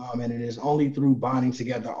lives. And it is only through bonding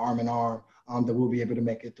together arm in arm that we'll be able to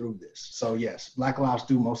make it through this. So yes, Black lives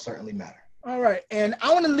do most certainly matter. All right. And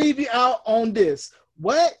I want to leave you out on this.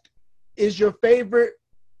 What is your favorite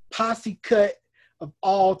posse cut of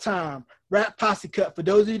all time? Rap posse cut. For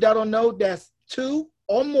those of you that don't know, that's 2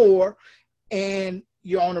 or more, and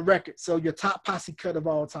you're on a record. So your top posse cut of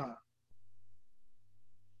all time.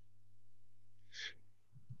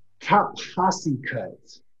 Top posse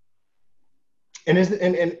cuts. And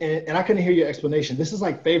I couldn't hear your explanation. This is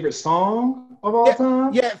like favorite song of all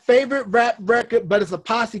time? Yeah, favorite rap record, but it's a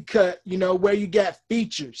posse cut, where you got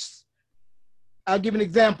features. I'll give an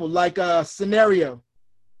example, like Scenario,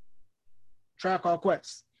 Tribe Called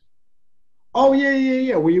Quest. Oh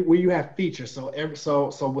yeah. Where you have features, so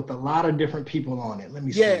with a lot of different people on it. Let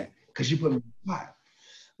me see, because you put me in the spot.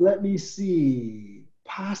 Let me see,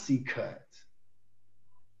 posse cut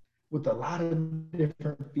with a lot of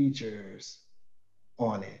different features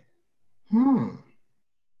on it.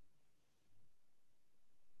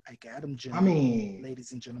 Like Adam Jones. I mean,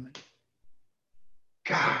 ladies and gentlemen.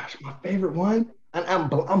 Gosh, my favorite one. And I'm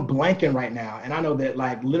blanking right now, and I know that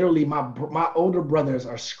like literally my older brothers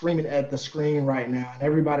are screaming at the screen right now, and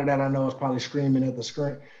everybody that I know is probably screaming at the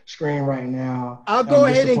screen right now. I'll go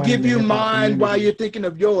ahead and give you mine while you're thinking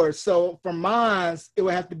of yours. So for mine, it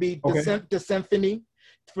would have to be the Symphony.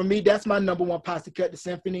 For me, that's my number one posse cut, the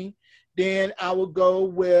Symphony. Then I would go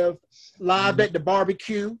with Live at the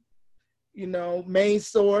Barbecue. Main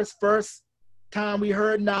Source. First time we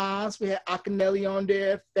heard Nas, we had Akinelli on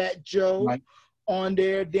there, Fat Joe on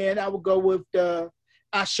there. Then I would go with the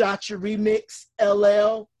I Shot You remix,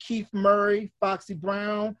 LL, Keith Murray, Foxy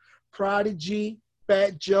Brown, Prodigy,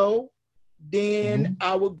 Fat Joe. Then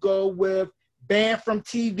I would go with Banned from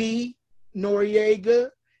TV, Noriega,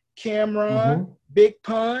 Cameron, Big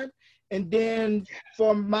Pun. And then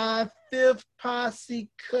for my fifth posse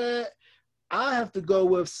cut, I have to go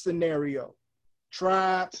with Scenario.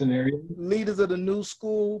 Tribe, Leaders of the New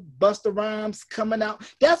School, Busta Rhymes coming out.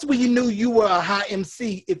 That's when you knew you were a high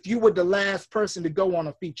MC, if you were the last person to go on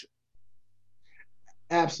a feature.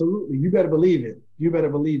 Absolutely. You better believe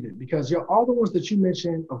it. Because all the ones that you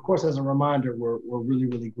mentioned, of course, as a reminder, were really,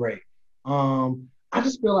 really great. I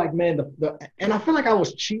just feel like, man, and I feel like I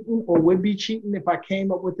was cheating or would be cheating if I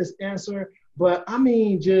came up with this answer. But I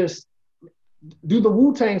mean, just do the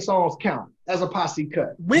Wu-Tang songs count as a posse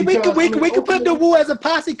cut? We could put the Wu as a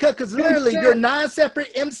posse cut because literally you're 9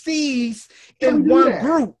 separate MCs in one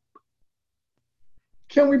group.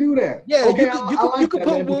 Can we do that? Yeah, okay, you could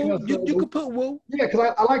put Wu. You could put Wu. Yeah,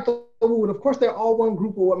 because I like the Wu. And of course, they're all one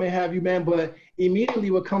group or what may have you, man. But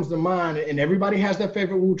immediately what comes to mind, and everybody has their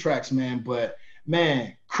favorite Wu tracks, man. But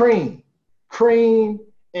man, Cream,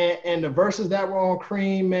 and the verses that were on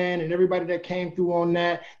Cream, man, and everybody that came through on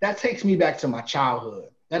that takes me back to my childhood.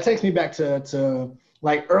 That takes me back to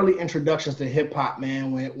like early introductions to hip hop,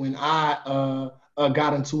 man. When I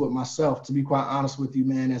got into it myself, to be quite honest with you,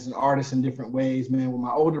 man, as an artist in different ways, man, with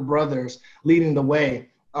my older brothers leading the way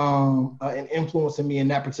and influencing me in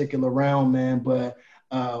that particular realm, man. But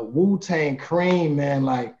Wu-Tang, Cream, man,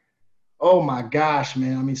 like, oh my gosh,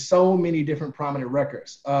 man. I mean, so many different prominent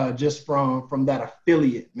records just from that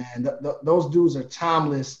affiliate, man. Those dudes are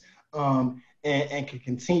timeless and can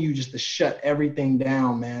continue just to shut everything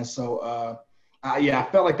down, man. So, I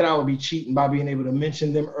felt like that I would be cheating by being able to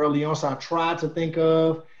mention them early on. So I tried to think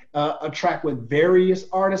of a track with various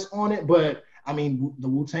artists on it. But, I mean, the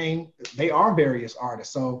Wu-Tang, they are various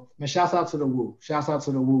artists. So, man, shouts out to the Wu. Shouts out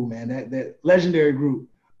to the Wu, man. That legendary group,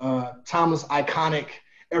 timeless, iconic,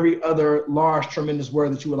 every other large, tremendous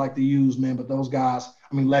word that you would like to use, man. But those guys,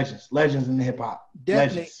 I mean, legends in the hip hop.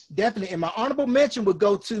 Definitely. And my honorable mention would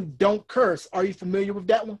go to Don't Curse. Are you familiar with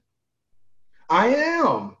that one? I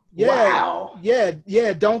am. Yeah. Wow.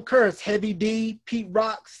 Yeah. Don't Curse. Heavy D, Pete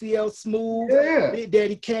Rock, CL Smooth, Big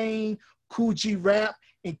Daddy Kane, Kool G Rap,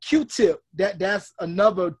 and Q-Tip. That's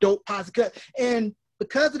another dope posse cut. And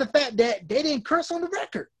because of the fact that they didn't curse on the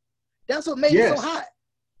record, that's what made it so hot.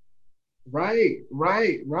 Right.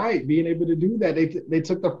 Being able to do that, they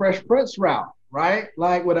took the Fresh Prince route, right?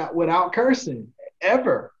 Like without cursing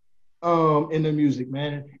ever in the music,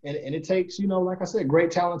 man. And it takes, like I said,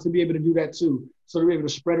 great talent to be able to do that too. So to be able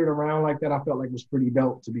to spread it around like that, I felt like was pretty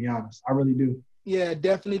dope, to be honest. I really do. Yeah,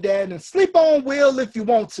 definitely that. And sleep on Will if you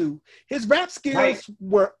want to. His rap skills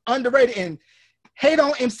were underrated. And hate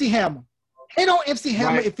on MC Hammer. Hate on MC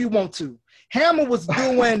Hammer Right. if you want to. Hammer was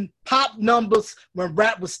doing pop numbers when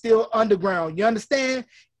rap was still underground. You understand?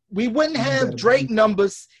 We wouldn't You have better Drake believe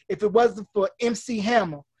numbers if it wasn't for MC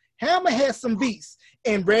Hammer. Hammer had some beats,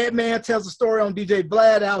 and Redman tells a story on DJ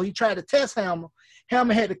Vlad how he tried to test Hammer.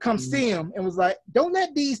 Hammer had to come it. see him and was like, "Don't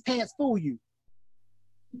let these pants fool you."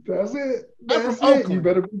 That's it. I'm from That's it. You Oakland.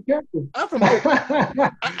 better be careful. I'm from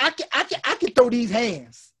Oakland. I can throw these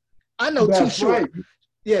hands. I know Too That's Short. right.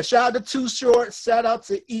 Yeah, shout out to Too Short. Shout out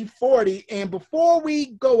to E40. And before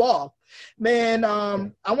we go off, man,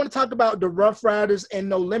 I want to talk about the Rough Riders and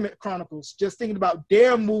No Limit Chronicles. Just thinking about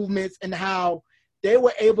their movements and how they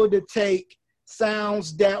were able to take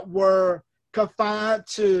sounds that were confined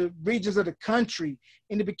to regions of the country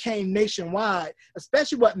and it became nationwide,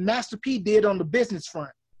 especially what Master P did on the business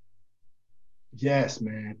front. Yes,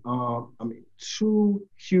 man. I mean, two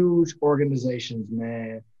huge organizations,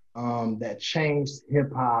 man, that changed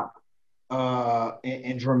hip hop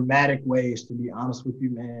in dramatic ways, to be honest with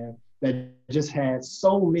you, man, that just had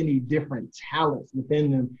so many different talents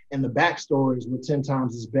within them, and the backstories were 10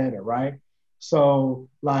 times as better, right? So,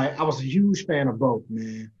 like, I was a huge fan of both,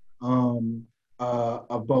 man,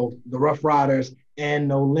 of both the Rough Riders and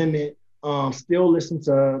No Limit. Still listen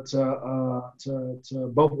to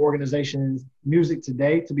both organizations' music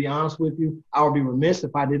today. To be honest with you, I would be remiss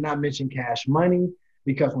if I did not mention Cash Money,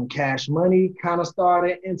 because when Cash Money kind of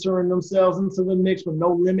started entering themselves into the mix, when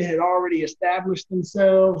No Limit had already established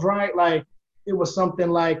themselves, right? Like, it was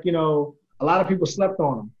something like, you know, a lot of people slept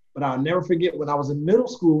on them. But I'll never forget when I was in middle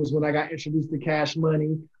school was when I got introduced to Cash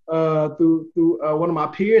Money through one of my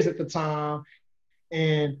peers at the time.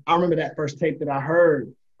 And I remember that first tape that I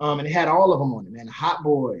heard, and it had all of them on it, man. Hot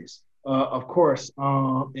Boys, of course,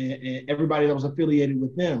 and everybody that was affiliated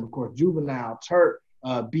with them, of course, Juvenile, Turk,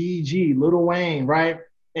 BG, Lil Wayne, right?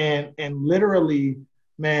 And literally,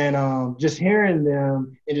 man, just hearing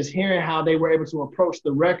them and just hearing how they were able to approach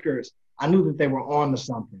the records, I knew that they were on to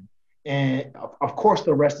something. And of course,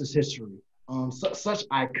 the rest is history. Such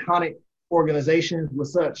iconic organizations with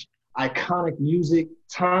such iconic music,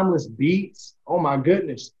 timeless beats. Oh my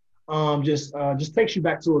goodness. Just takes you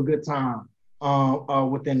back to a good time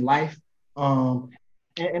within life. And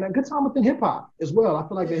a good time within hip hop as well. I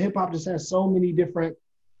feel like the hip hop just has so many different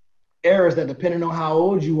eras that, depending on how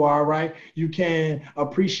old you are, right, you can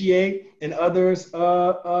appreciate, and others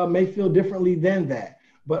may feel differently than that.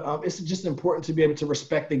 But it's just important to be able to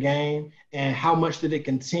respect the game and how much that it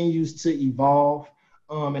continues to evolve,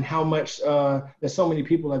 and how much that so many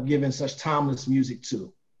people have given such timeless music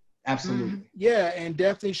to. Absolutely. Yeah, and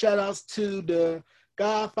definitely shout outs to the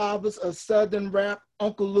godfathers of Southern rap,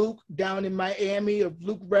 Uncle Luke down in Miami of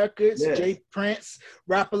Luke Records, Yes. Jay Prince,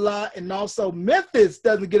 Rap a Lot, and also Memphis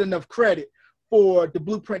doesn't get enough credit for the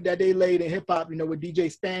blueprint that they laid in hip hop, you know, with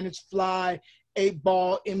DJ Spanish Fly, 8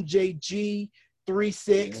 Ball, MJG,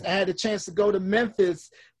 3-6. I had a chance to go to Memphis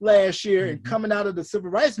last year, and coming out of the Civil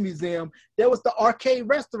Rights Museum, there was the arcade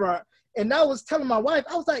restaurant. And I was telling my wife,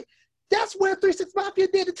 I was like, that's where 3-6 Mafia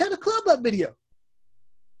did the Tear the Club Up video.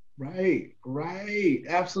 Right.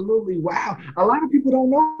 Absolutely. Wow. A lot of people don't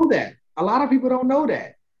know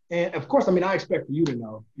that. And of course, I mean, I expect for you to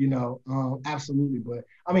know, absolutely. But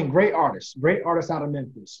I mean, great artists out of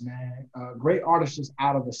Memphis, man. Great artists just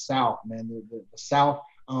out of the South, man. The South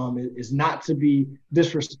is not to be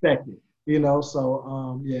disrespected, you know.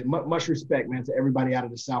 So, yeah, much respect, man, to everybody out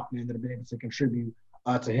of the South, man, that have been able to contribute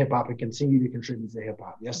to hip hop and continue to contribute to hip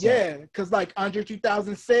hop. Yes, sir. Yeah, because like Andre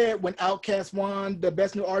 3000 said, when Outkast won the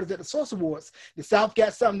Best New Artist at the Source Awards, the South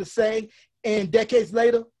got something to say, and decades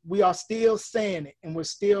later, we are still saying it, and we're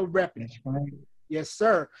still repping. That's right. Yes,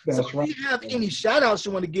 sir. So, do you have any shout outs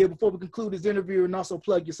you want to give before we conclude this interview, and also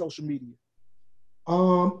plug your social media?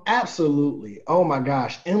 Absolutely. Oh my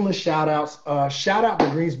gosh, endless shout outs. Shout out to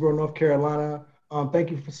Greensboro, North Carolina.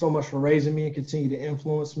 Thank you so much for raising me and continue to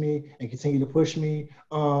influence me and continue to push me.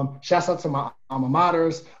 Shouts out to my alma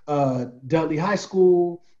maters, Dudley High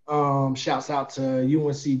School. Shouts out to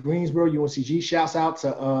UNC Greensboro, UNCG. Shouts out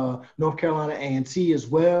to North Carolina A&T as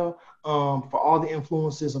well, for all the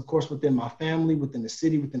influences, of course, within my family, within the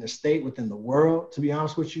city, within the state, within the world, to be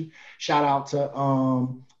honest with you. Shout out to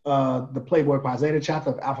the Playboy Pi Zeta chapter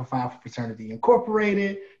of Alpha Phi Alpha Fraternity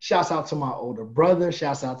Incorporated. Shouts out to my older brother.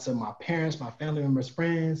 Shouts out to my parents, my family members,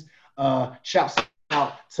 friends. Shouts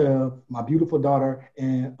out to my beautiful daughter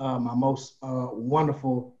and my most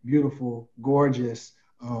wonderful, beautiful, gorgeous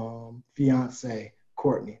fiance,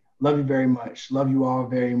 Courtney. Love you very much. Love you all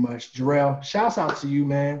very much. Jarrell, shouts out to you,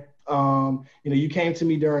 man. You came to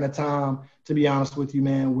me during a time, to be honest with you,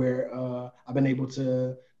 man, where I've been able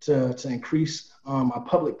to increase my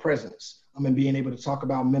public presence. And being able to talk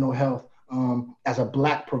about mental health as a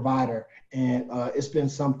Black provider. And it's been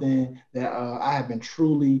something that I have been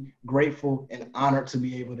truly grateful and honored to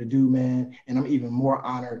be able to do, man. And I'm even more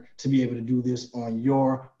honored to be able to do this on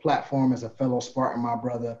your platform as a fellow Spartan, my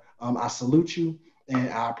brother. I salute you and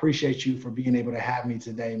I appreciate you for being able to have me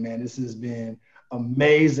today, man. This has been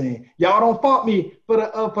amazing. Y'all don't fault me for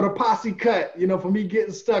the posse cut, for me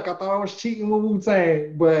getting stuck. I thought I was cheating with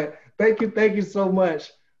Wu-Tang, but thank you so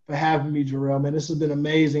much for having me, Jarrell, man. This has been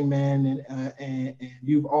amazing, man, and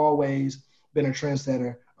you've always been a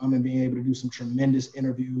trendsetter and being able to do some tremendous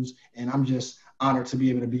interviews, and I'm just honored to be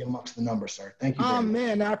able to be amongst the numbers, sir. Thank you very much.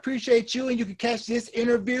 Man, I appreciate you, and you can catch this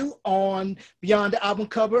interview on Beyond the Album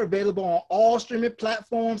Cover, available on all streaming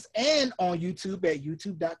platforms and on YouTube at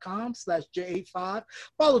youtube.com/J85.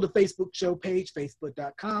 Follow the Facebook show page,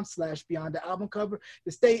 facebook.com/Beyond the Album Cover,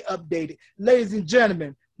 to stay updated. Ladies and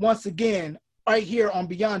gentlemen, once again, right here on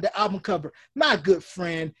Beyond the Album Cover, my good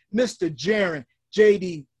friend, Mr. Jaron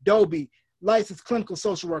JD Dobie, licensed clinical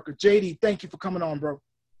social worker. JD, thank you for coming on, bro.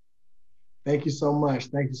 Thank you so much.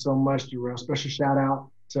 Thank you so much, Jarrell. Special shout out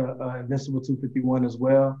to Invincible 251 as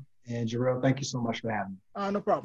well. And Jarrell, thank you so much for having me. No problem.